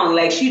wrong.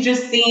 Like, she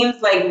just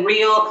seems like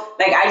real.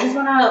 Like, I just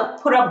want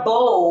to put a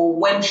bow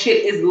when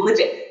shit is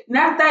legit.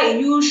 Not that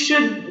you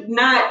should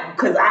not,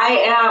 because I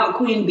am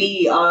Queen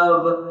Bee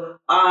of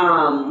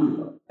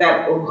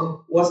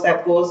what's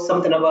that post?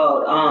 Something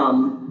about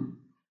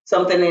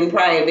something in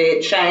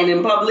private, shine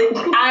in public.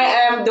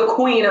 I am the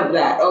queen of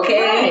that.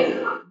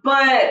 Okay, right.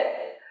 But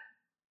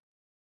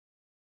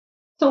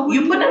so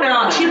you putting it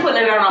on? She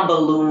putting it on a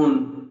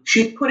balloon.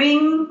 She's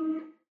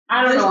putting.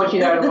 I don't know what you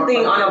got the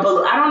thing on a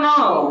balloon. I don't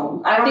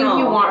know. I think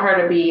you want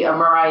her to be a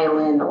Mariah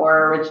Lynn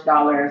or a Rich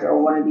Dollars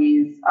or one of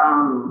these.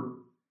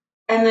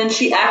 And then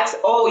she acts,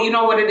 oh, you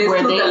know what it is,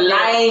 too, the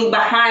lying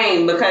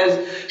behind, because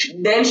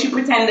then she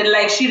pretended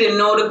like she didn't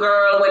know the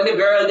girl when the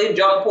girl did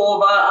jump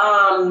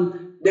over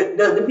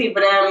the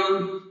people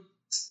them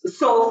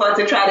sofa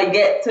to try to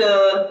get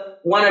to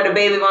one of the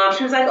baby moms.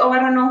 She was like, oh, I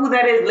don't know who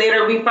that is.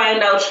 Later we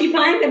find out she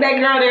planted that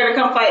girl there to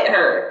come fight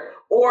her.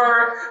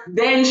 Or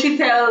then she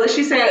said,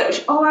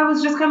 oh, I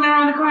was just coming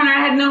around the corner.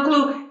 I had no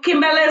clue.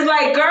 Kimbella's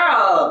like,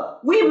 girl,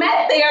 we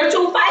met there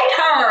to fight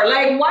her.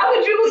 Like, why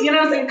would you know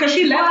what I'm saying? Because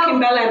she left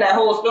Kimbella in that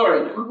whole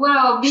story.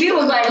 Well, she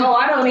was like, oh,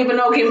 I don't even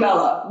know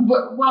Kimbella.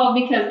 Well,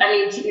 because, I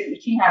mean,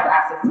 she has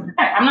assets to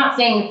protect. I'm not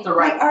saying it's the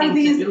right thing to do. Are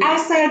these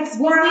assets?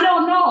 Well, we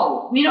don't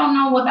know. We don't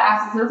know what the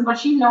assets is, but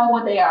she know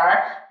what they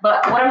are.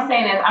 But what I'm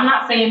saying is, I'm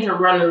not saying to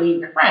run and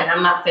leave your friend.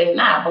 I'm not saying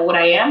that. But what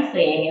I am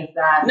saying is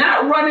that...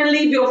 Not run and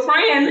leave your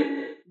friend.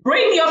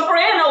 Bring your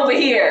friend over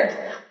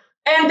here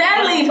and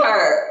then leave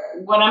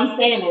her. What I'm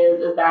saying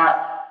is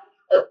that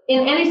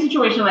in any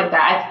situation like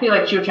that, I feel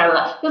like she would try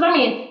to... Because, I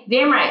mean,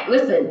 damn right.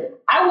 Listen,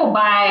 I will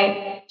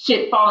buy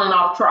shit falling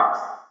off trucks.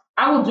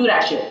 I will do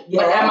that shit.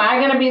 Yeah. But am I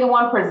going to be the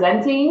one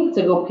presenting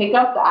to go pick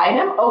up the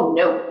item? Oh,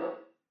 no.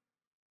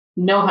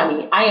 No,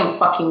 honey. I am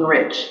fucking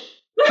rich.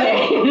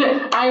 Okay?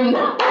 I am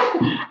not.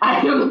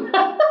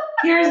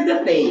 Here's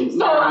the thing.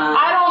 So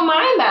I don't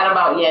mind that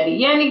about Yandy.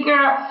 Yandy,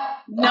 girl.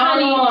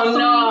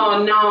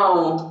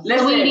 No.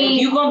 Listen, sweetie,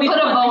 if you're going to be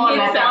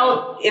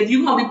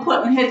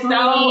putting hits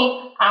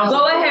out,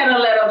 go ahead and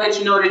let a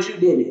bitch know that you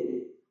did it.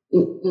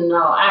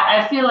 No,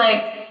 I feel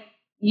like,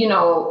 you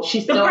know,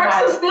 she still the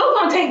person's still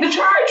gonna take the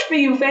charge for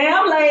you,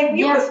 fam. Like,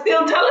 you can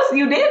still tell us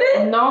you did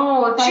it.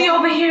 No, she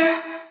over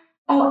here.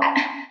 Oh,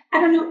 I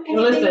don't know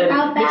anything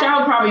about that. Bitch, I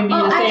would probably be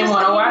the same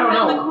one. Oh, I don't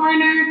know.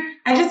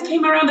 I just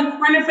came around the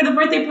corner for the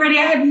birthday party.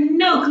 I had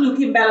no clue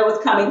Kim Bella was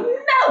coming.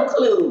 No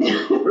clue.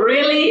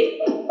 Really?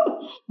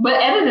 But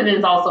editing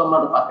is also a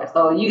motherfucker.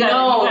 So you gotta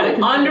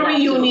on the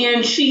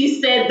reunion, she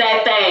said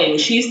that thing.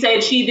 She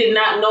said she did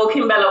not know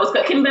Kim Bella was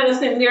coming. Kim Bella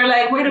sitting there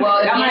like, wait a minute. Well,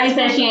 if Yandy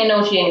said she ain't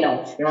know, she ain't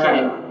know.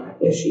 I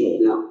guess she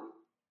ain't know.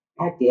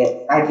 I guess.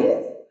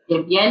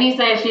 If Yandy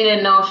said she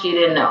didn't know, she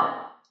didn't know.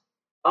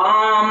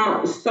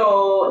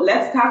 So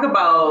let's talk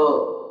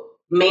about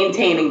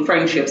maintaining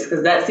friendships,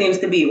 because that seems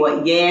to be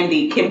what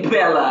Yandy, Kim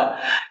Bella,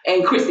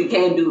 and Chrissy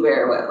can't do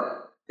very well.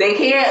 They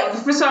can't,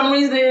 for some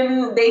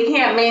reason, they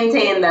can't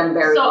maintain them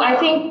very well. So I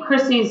think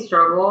Chrissy's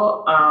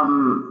struggle. I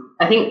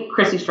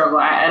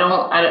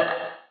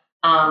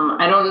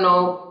don't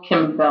know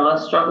Kim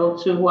Bella's struggle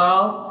too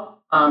well.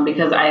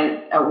 Because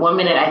at 1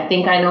 minute I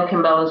think I know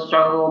Kim Bella's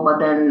struggle, but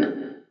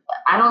then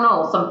I don't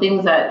know, some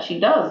things that she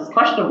does is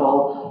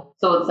questionable.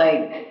 So it's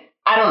like,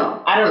 I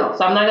don't know.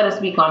 So I'm not gonna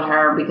speak on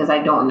her because I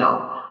don't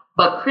know.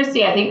 But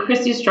Chrissy, I think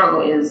Chrissy's struggle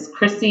is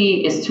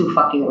Chrissy is too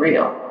fucking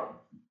real.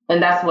 And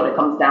that's what it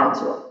comes down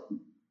to.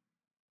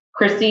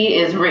 Chrissy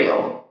is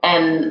real.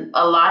 And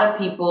a lot of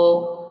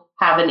people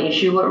have an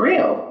issue with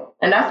real.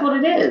 And that's what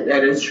it is.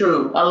 That is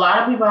true. A lot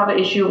of people have an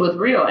issue with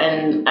real.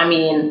 And I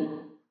mean,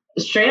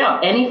 straight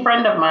up, any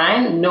friend of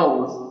mine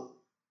knows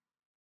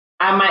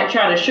I might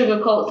try to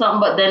sugarcoat something,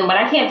 but then when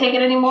I can't take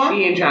it anymore.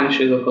 She ain't trying to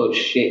sugarcoat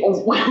shit.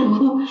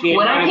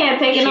 When I can't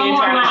take it no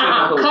more,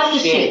 I'm like, cut the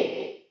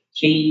shit.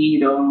 She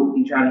don't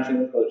be trying to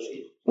sugarcoat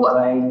shit. Well,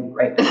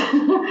 right.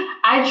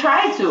 I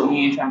try to,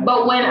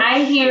 but when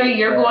I hear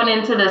you're going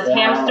into this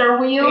hamster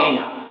wheel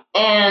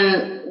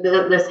and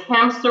this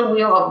hamster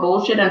wheel of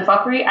bullshit and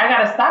fuckery, I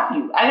gotta stop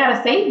you. I gotta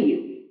save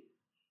you.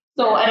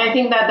 So, and I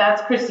think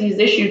that's Chrissy's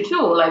issue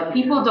too. Like,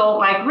 people don't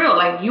like real.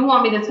 Like, you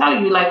want me to tell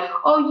you, like,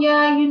 oh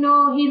yeah, you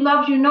know, he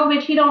loves you. No,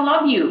 bitch, he don't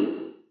love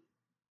you.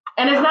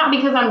 And it's not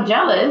because I'm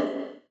jealous.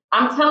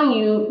 I'm telling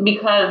you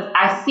because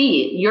I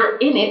see it. You're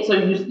in it, so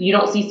you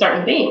don't see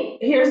certain things.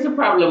 Here's the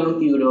problem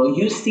with you, though.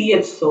 You see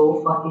it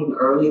so fucking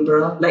early,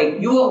 bro.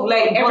 Like,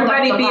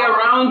 everybody be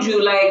around you,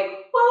 like,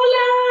 hold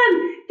on,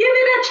 give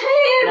it a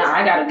chance. Nah,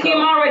 I gotta go. Kim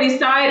already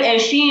started,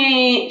 and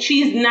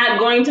she's not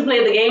going to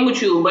play the game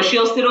with you, but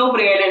she'll sit over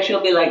there and then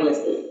she'll be like,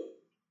 listen,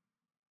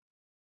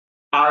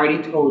 I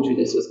already told you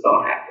this was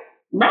going to happen.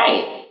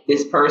 Right.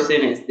 This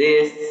person is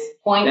this.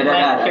 Point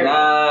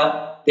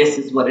This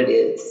is what it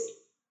is.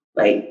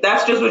 Like,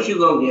 that's just what you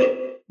gonna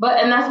get. But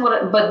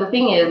the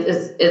thing is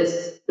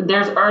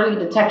there's early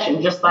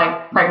detection, just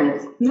like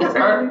pregnancy. It's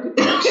early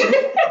detection.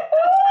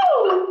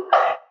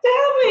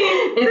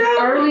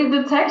 It's early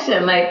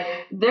detection. Like,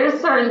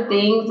 there's certain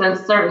things and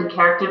certain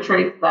character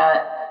traits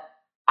that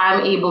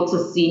I'm able to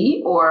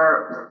see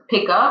or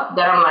pick up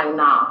that I'm like,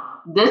 nah,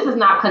 this is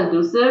not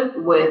conducive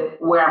with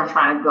where I'm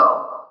trying to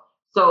go.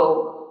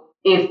 So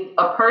if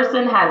a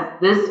person has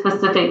this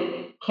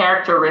specific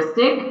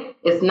characteristic,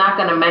 it's not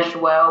going to mesh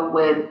well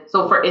with,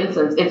 so for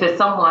instance, if it's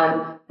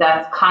someone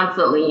that's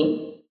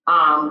constantly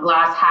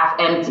glass half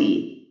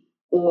empty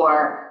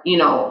or, you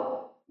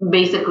know,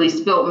 basically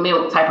spilt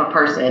milk type of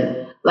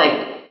person,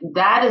 like,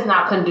 that is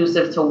not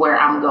conducive to where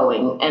I'm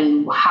going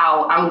and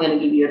how I'm going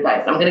to give you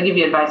advice. I'm going to give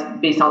you advice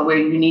based on where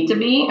you need to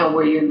be and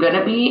where you're going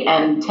to be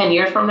and 10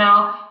 years from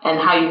now and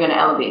how you're going to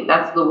elevate.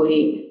 That's the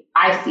way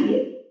I see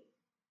it.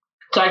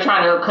 So I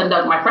try to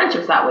conduct my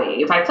friendships that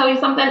way. If I tell you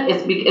something,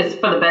 it's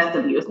for the best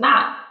of you. It's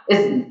not.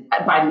 It's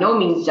by no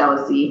means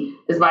jealousy.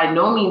 It's by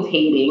no means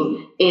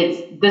hating.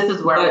 This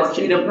is where I want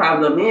you to be. The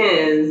problem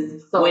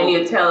is when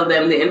you tell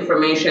them the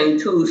information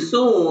too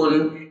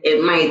soon,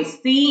 it might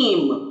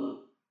seem.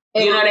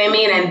 You know what I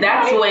mean? And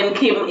that's when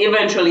Kim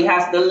eventually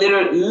has to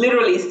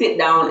literally sit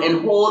down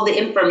and hold the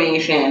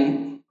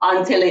information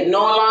until it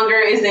no longer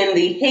is in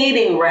the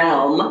hating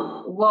realm.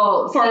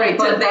 Well, for it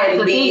to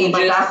then be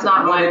just that's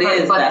not what it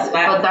is.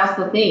 But that's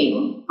the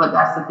thing.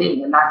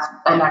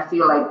 And I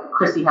feel like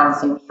Chrissy has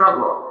the same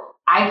struggle.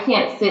 I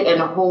can't sit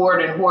and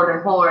hoard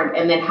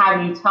and then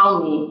have you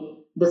tell me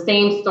the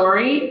same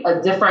story,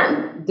 a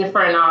different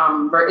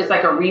it's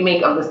like a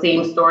remake of the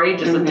same story,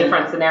 just a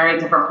different scenario,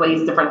 different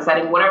place, different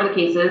setting, whatever the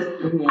case is.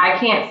 I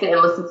can't sit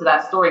and listen to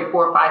that story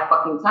 4 or 5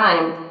 fucking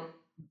times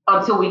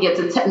until we get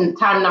to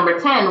time number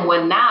 10,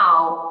 when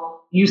now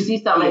you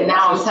see something and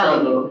now I'm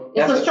telling you.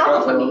 It's a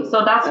struggle for me.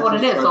 So that's what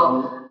it is.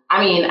 So,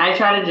 I mean, I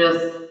try to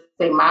just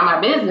say mind my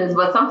business,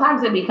 but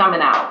sometimes it be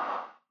coming out.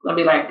 I'll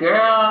be like,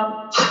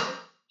 girl,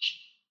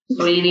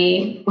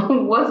 Sweetie,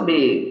 what's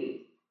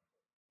big?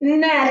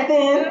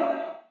 Nothing.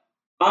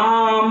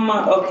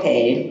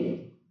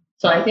 Okay.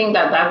 So I think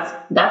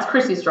that's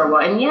Chrissy's struggle.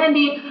 And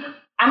Yandy,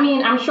 I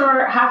mean, I'm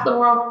sure half the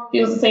world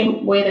feels the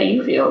same way that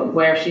you feel,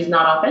 where she's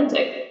not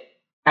authentic.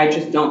 I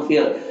just don't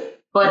feel it.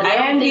 But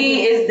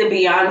Yandy is the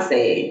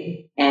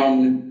Beyonce,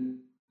 and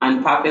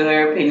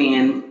unpopular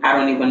opinion, I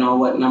don't even know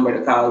what number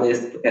to call this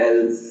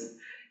because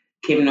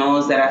Kim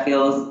knows that I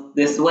feel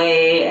this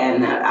way,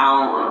 and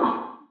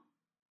I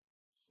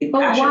should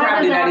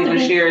probably not even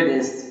share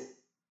this.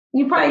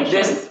 You probably like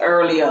this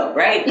early up,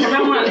 right? Because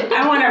I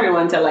want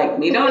everyone to like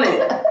me, don't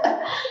it?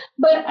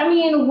 But I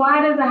mean,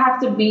 why does it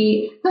have to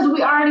be? Because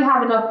we already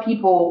have enough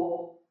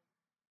people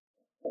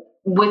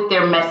with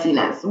their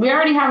messiness. We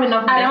already have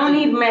enough. I don't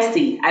need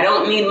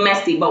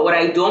messy. But what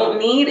I don't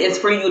need is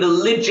for you to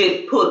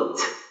legit put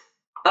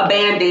a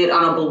Band-Aid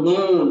on a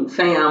balloon,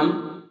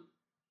 fam.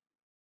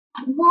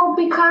 Well,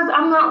 because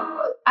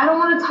I don't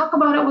want to talk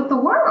about it with the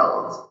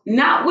world.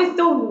 Not with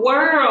the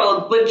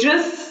world, but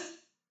just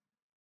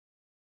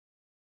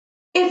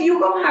if you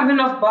don't have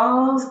enough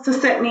balls to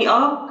set me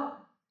up,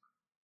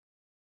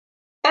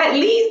 at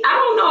least, I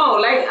don't know.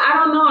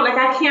 Like,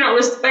 I can't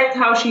respect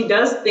how she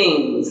does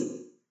things.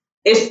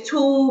 It's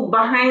too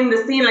behind the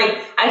scene.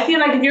 Like, I feel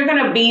like if you're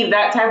going to be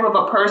that type of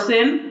a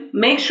person,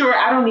 make sure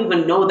I don't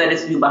even know that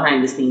it's you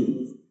behind the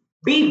scenes.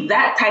 Be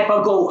that type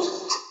of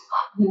ghost.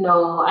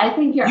 No, I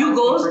think you're... You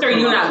ghost or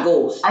you not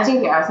ghost? I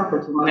think you're asking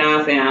for too much.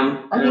 Nah,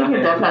 fam. I think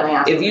you're definitely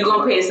asking If you're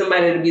going to pay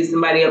somebody to beat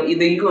somebody up,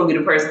 either you're going to be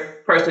the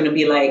person to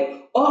be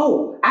like,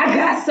 oh, I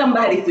got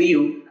somebody for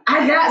you.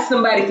 I got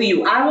somebody for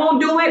you. I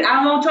won't do it.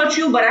 I won't touch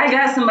you, but I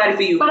got somebody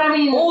for you. But I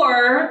mean...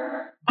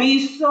 Or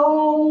be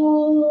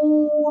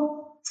so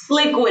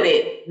slick with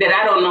it that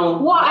I don't know.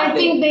 Well, I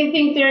think they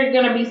think they're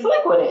going to be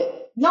slick with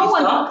it. No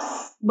one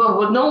sucks.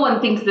 But no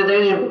one thinks that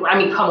I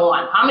mean, come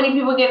on. How many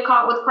people get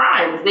caught with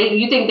crimes?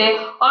 You think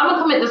I'm going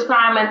to commit this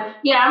crime and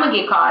yeah, I'm going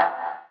to get caught.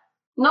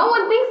 No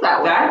one thinks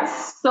that way.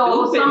 That's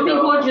so stupid, some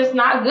people are just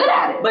not good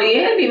at it. But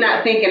Yandy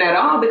not thinking at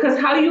all, because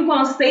how you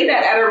going to say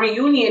that at a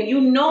reunion? You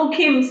know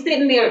Kim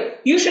sitting there.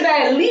 You should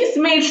have at least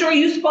made sure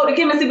you spoke to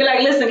Kim and be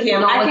like, listen,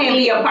 Kim, I can't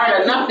be a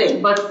part of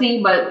nothing. But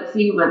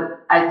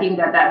I think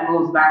that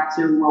goes back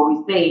to what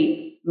we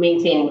say,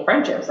 maintaining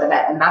friendships. And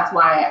that's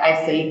why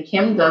I say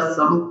Kim does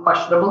some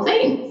questionable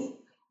things.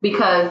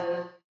 Because,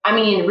 I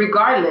mean,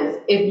 regardless,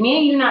 if me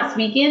and you not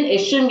speaking, it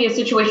shouldn't be a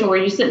situation where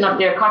you're sitting up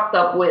there cocked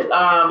up with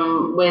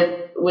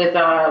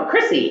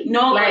Chrissy.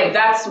 No, like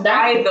that's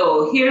why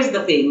though. Here's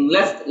the thing.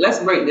 Let's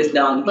break this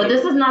down. But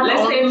this is not.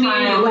 Let's say me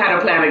and you had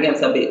a plan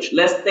against a bitch.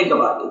 Let's think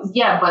about this.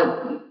 Yeah,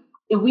 but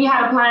if we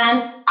had a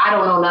plan, I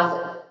don't know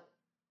nothing.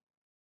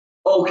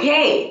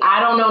 Okay. I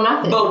don't know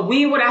nothing. But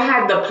we would have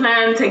had the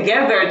plan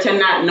together to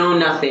not know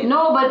nothing.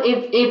 No, but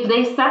if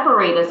they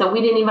separate us and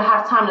we didn't even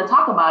have time to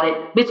talk about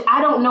it, bitch,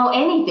 I don't know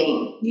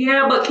anything.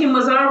 Yeah, but Kim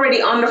was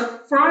already on the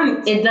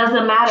front. It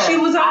doesn't matter. She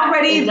was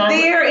already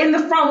there in the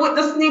front with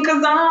the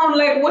sneakers on.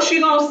 Like, what's she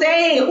gonna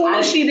say? Who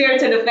is she there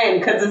to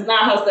defend? Because it's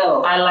not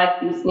herself. I like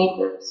these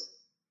sneakers.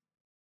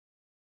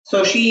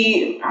 So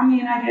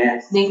I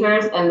guess.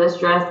 Sneakers and this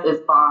dress is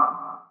bomb.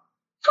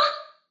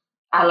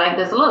 I like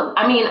this look.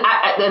 I mean,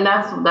 and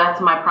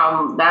that's my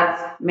problem. That's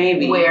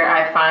maybe where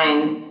I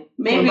find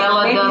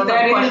Kimbella does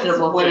some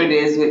questionable what it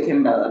is with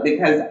Kimbella,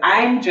 because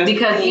I'm just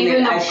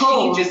even the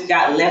post, she just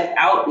got left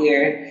out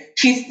there.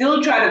 She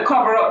still tried to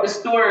cover up the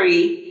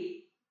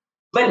story,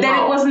 but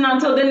then it wasn't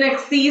until the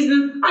next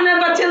season, or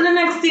never till the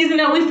next season,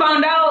 that we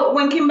found out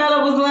when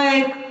Kimbella was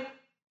like,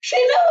 she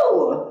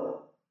knew.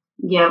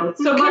 Yeah.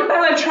 So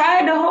Kimbella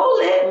tried to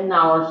hold it.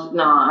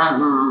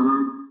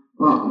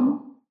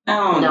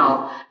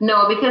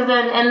 No, because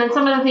then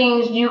some of the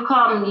things you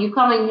come and you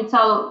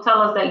tell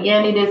us that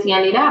Yandy this,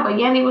 Yandy that, but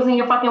Yandy was in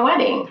your fucking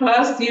wedding.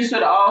 Plus, you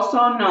should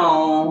also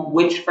know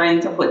which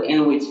friend to put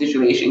in which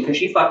situation, because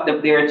she fucked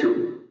up there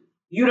too.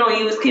 You don't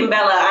use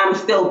Kimbella, I'm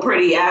still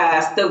pretty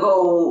ass to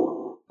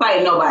go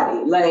fight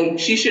nobody. Like,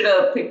 she should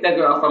have picked that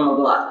girl from a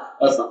block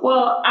or something.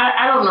 Well,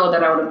 I don't know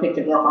that I would have picked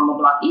a girl from a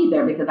block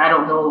either, because I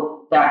don't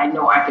know that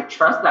I could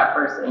trust that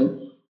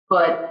person.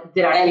 But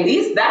at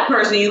least that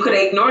person you could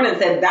have ignored and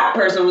said that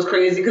person was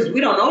crazy, because we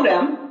don't know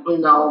them.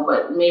 No,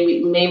 but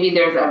maybe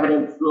there's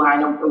evidence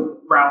lying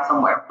around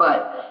somewhere.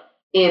 But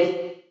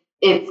if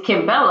it's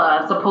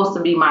Kimbella, supposed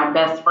to be my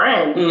best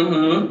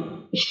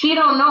friend, she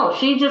don't know.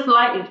 She just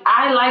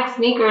I like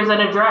sneakers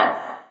and a dress.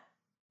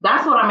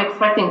 That's what I'm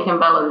expecting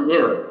Kimbella to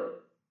do.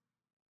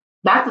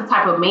 That's the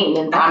type of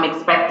maintenance I'm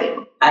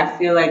expecting. I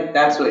feel like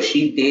that's what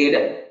she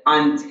did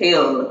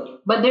until.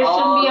 But there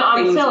shouldn't be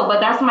an until.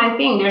 But that's my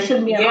thing. There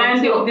shouldn't be an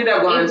until. If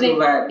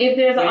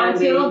there's an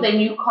until,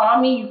 then you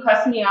call me, you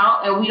cuss me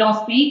out, and we don't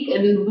speak,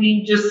 and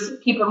we just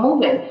keep it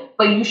moving.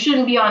 But you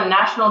shouldn't be on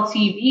national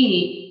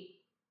TV,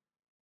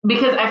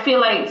 because I feel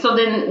like so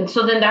then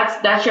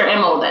that's your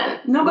MO then.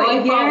 No, but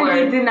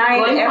Yandy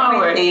denied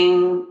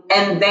everything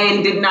and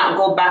then did not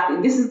go back.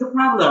 This is the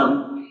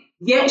problem.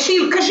 Yeah,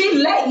 because she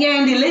let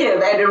Yandy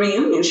live at the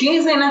reunion. She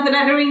ain't saying nothing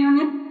at the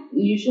reunion.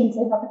 You shouldn't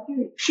say about the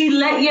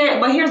period.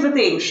 But here's the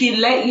thing. She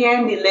let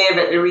Yandy live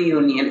at the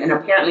reunion, and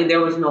apparently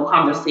there was no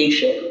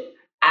conversation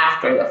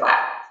after the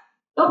fact.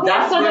 Okay,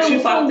 that's where she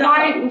fucked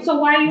up. So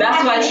why are you?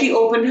 That's why she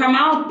opened her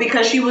mouth,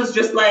 because she was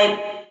just like,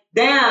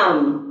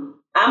 damn,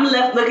 I'm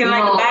left looking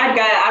like a bad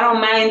guy. I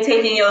don't mind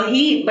taking your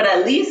heat, but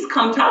at least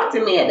come talk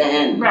to me at the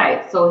end.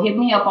 Right. So hit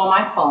me up on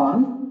my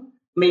phone.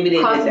 Maybe they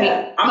did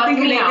that. I'm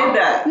thinking they did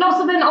that. No,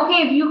 so then,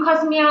 okay, if you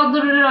cuss me out,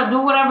 do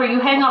whatever, you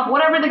hang up,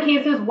 whatever the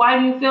case is, why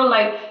do you feel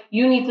like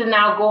you need to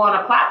now go on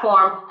a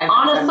platform,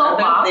 on a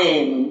soapbox,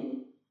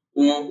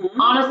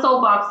 on a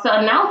soapbox to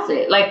announce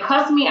it? Like,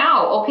 cuss me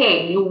out.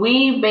 Okay,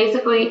 we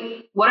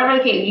basically, whatever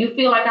the case, you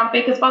feel like I'm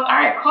fake as fuck, all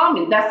right, call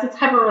me. That's the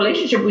type of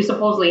relationship we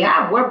supposedly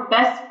have. We're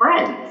best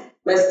friends.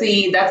 But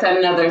see, that's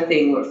another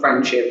thing with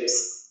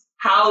friendships.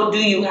 How do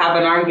you have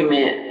an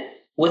argument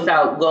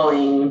without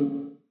going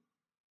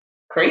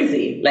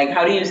crazy? Like,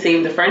 how do you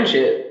save the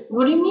friendship?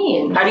 What do you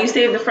mean? How do you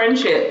save the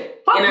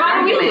friendship? Fuck, how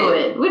do we do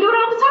it? We do it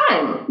all the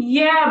time.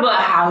 Yeah, but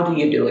how do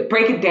you do it?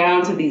 Break it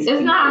down to these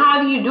people. Not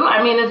how do you do it.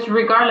 I mean, it's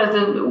regardless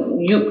of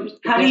you.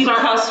 How do you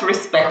cuss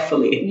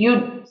respectfully?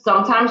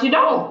 Sometimes you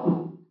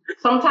don't.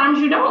 Sometimes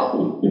you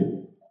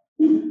don't.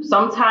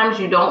 Sometimes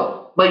you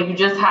don't. But you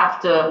just have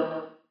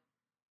to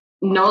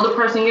know the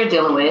person you're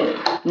dealing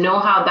with, know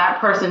how that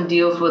person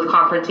deals with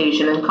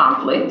confrontation and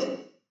conflict,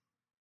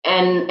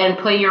 and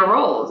play your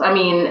roles. I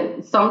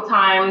mean,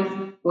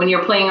 sometimes when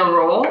you're playing a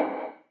role,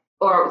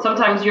 or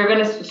sometimes you're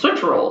going to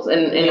switch roles in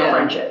a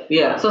friendship.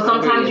 Yeah. So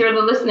sometimes you're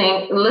the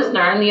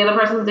listener and the other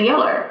person's the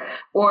yeller,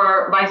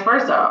 or vice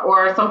versa.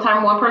 Or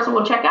sometimes one person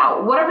will check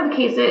out. Whatever the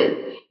case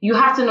is, you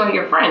have to know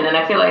your friend. And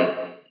I feel like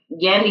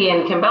Yandy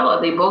and Kimbella,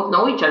 they both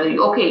know each other.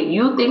 Okay,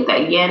 you think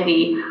that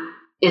Yandy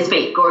is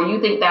fake, or you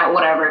think that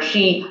whatever,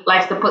 she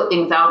likes to put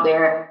things out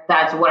there,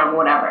 that's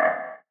whatever.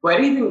 Why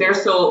do you think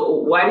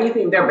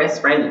they're best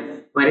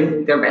friends? Why do you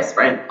think they're best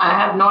friends? I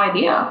have no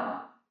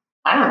idea.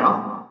 I don't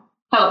know.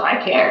 Hell, if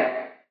I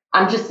care.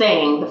 I'm just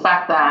saying the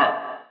fact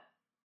that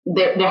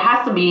there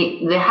had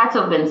to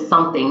have been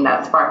something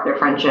that sparked their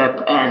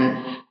friendship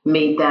and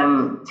made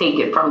them take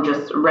it from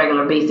just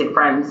regular basic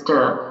friends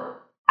to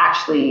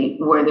actually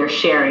where they're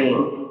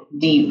sharing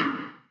deep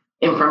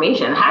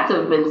information. It had to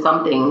have been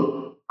something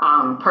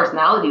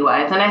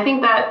personality-wise. And I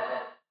think that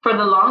for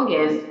the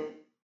longest,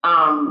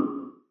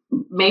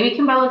 maybe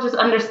Kimbella just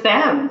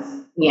understands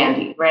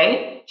Yandy,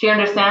 right? She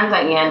understands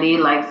that Yandy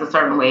likes a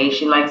certain way.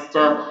 She likes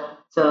to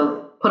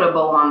put a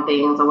bow on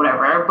things or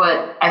whatever.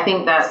 But I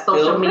think that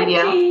social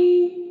media...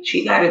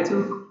 She got it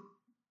too.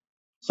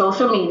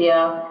 Social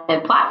media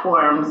and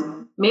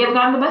platforms may have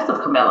gotten the best of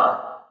Kimbella.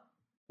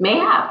 May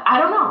have. I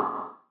don't know.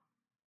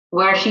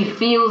 Where she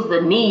feels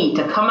the need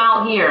to come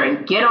out here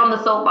and get on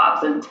the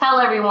soapbox and tell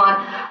everyone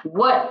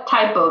what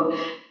type of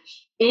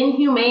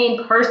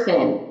inhumane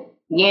person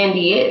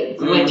Yandy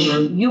is, which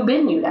you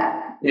been knew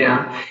that.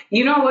 Yeah.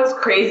 You know what's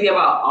crazy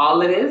about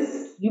all of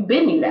this? You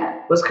been knew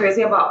that. What's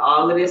crazy about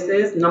all of this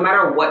is no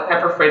matter what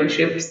type of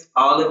friendships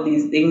all of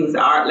these things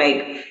are,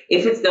 like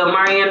if it's the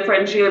Marianne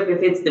friendship,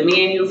 if it's the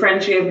me and you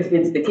friendship, if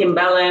it's the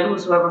Kimbella and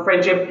whosoever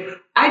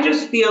friendship, I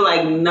just feel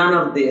like none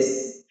of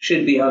this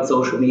should be on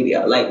social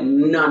media. Like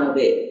none of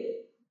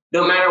it.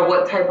 No matter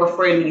what type of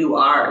friend you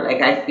are,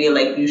 like I feel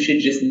like you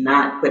should just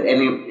not put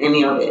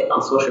any of it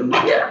on social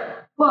media.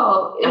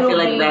 Well, I feel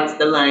like that's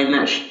the line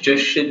that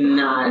just should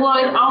not. Well,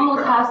 it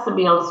almost has to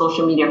be on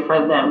social media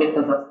for them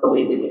because that's the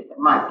way they make their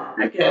money.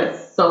 I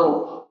guess.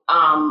 So,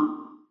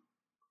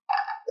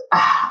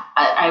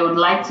 I would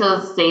like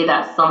to say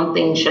that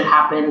something should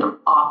happen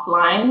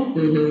offline.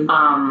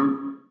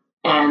 Mm-hmm.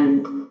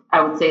 And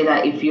I would say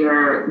that if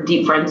you're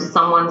deep friends with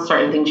someone,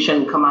 certain things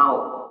shouldn't come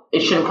out.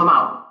 It shouldn't come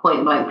out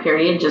point blank,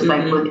 period. Just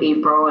like with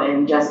April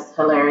and Just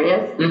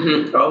Hilarious.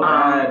 Mm-hmm. Oh,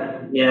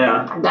 God.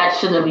 Yeah. That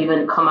shouldn't have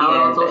even come out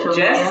on social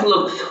media. Jess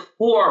looks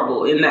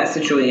horrible in that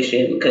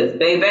situation because,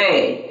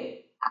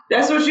 baby,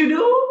 that's what you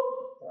do?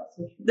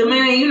 The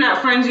minute you're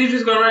not friends, you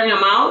just gonna run your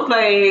mouth?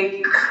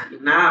 Like,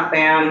 nah,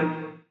 fam.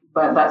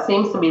 But that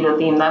seems to be the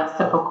theme. That's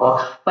typical.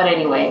 But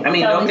anyway, I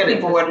mean, tell these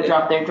people where to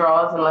drop their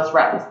drawers and let's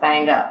wrap this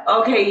thing up.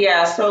 Okay,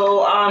 yeah.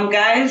 So,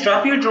 guys,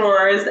 drop your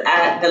drawers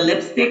at the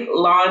Lipstick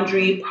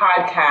Laundry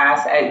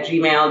Podcast at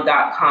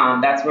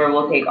gmail.com. That's where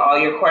we'll take all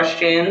your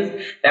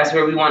questions. That's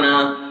where we want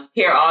to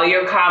hear all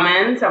your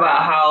comments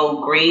about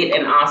how great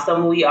and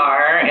awesome we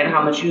are and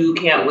how much you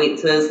can't wait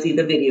to see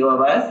the video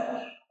of us.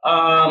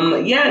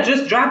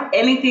 Just drop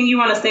anything you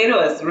want to say to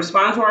us.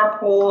 Respond to our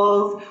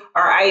polls.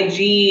 Our IG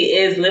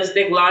is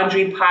Lipstick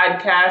Laundry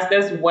Podcast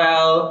as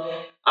well.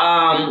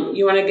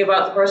 You want to give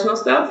out the personal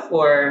stuff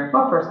or?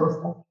 What personal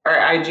stuff? Our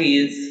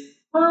IGs.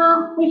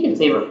 We can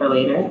save it for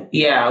later.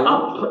 Yeah.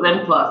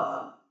 Then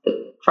plus,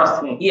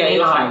 trust me. Yeah,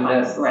 you'll find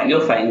us. Right.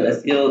 You'll find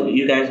us.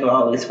 You guys will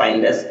always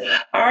find us.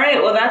 All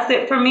right. Well, that's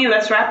it for me.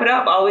 Let's wrap it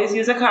up. Always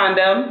use a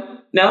condom.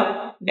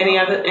 No?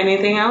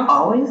 Anything else?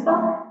 Always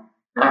though?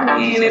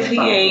 Even if he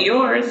ain't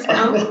yours.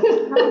 No?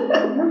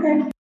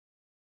 Okay.